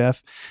studio,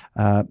 Jeff,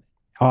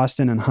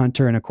 Austin and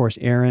Hunter, and of course,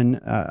 Aaron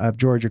of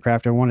Georgia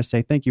Craft. I want to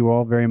say thank you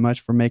all very much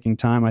for making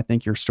time. I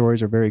think your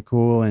stories are very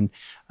cool, and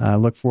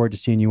look forward to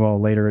seeing you all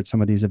later at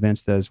some of these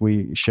events as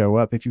we show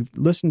up. If you've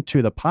listened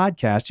to the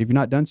podcast, if you've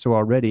not done so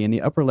already, in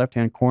the upper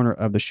left-hand corner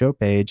of the show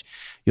page,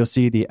 you'll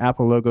see the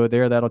Apple logo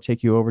there. That'll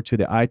take you over to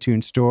the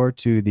iTunes store,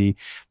 to the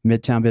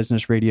Midtown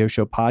Business Radio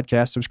Show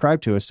podcast.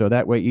 Subscribe to us, so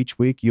that way each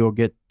week you'll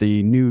get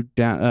the new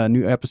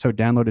episode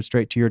downloaded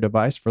straight to your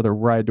device for the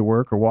ride to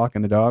work or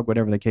walking the dog,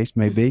 whatever the case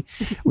may be.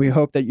 We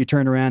hope that you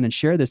turn around and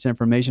share this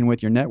information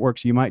with your network,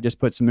 so you might just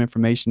put some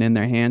information in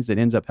their hands that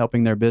ends up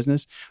helping their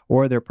business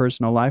or their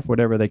personal life,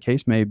 whatever the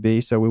case may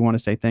be. So we want to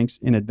say thanks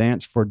in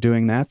advance for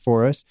doing that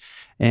for us.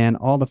 And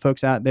all the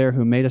folks out there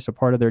who made us a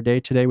part of their day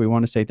today, we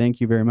want to say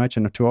thank you very much.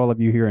 And to all of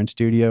you here in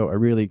studio, I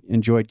really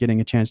enjoyed getting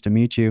a chance to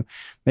meet you.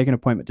 Make an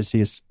appointment to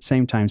see us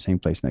same time, same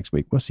place next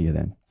week. We'll see you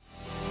then.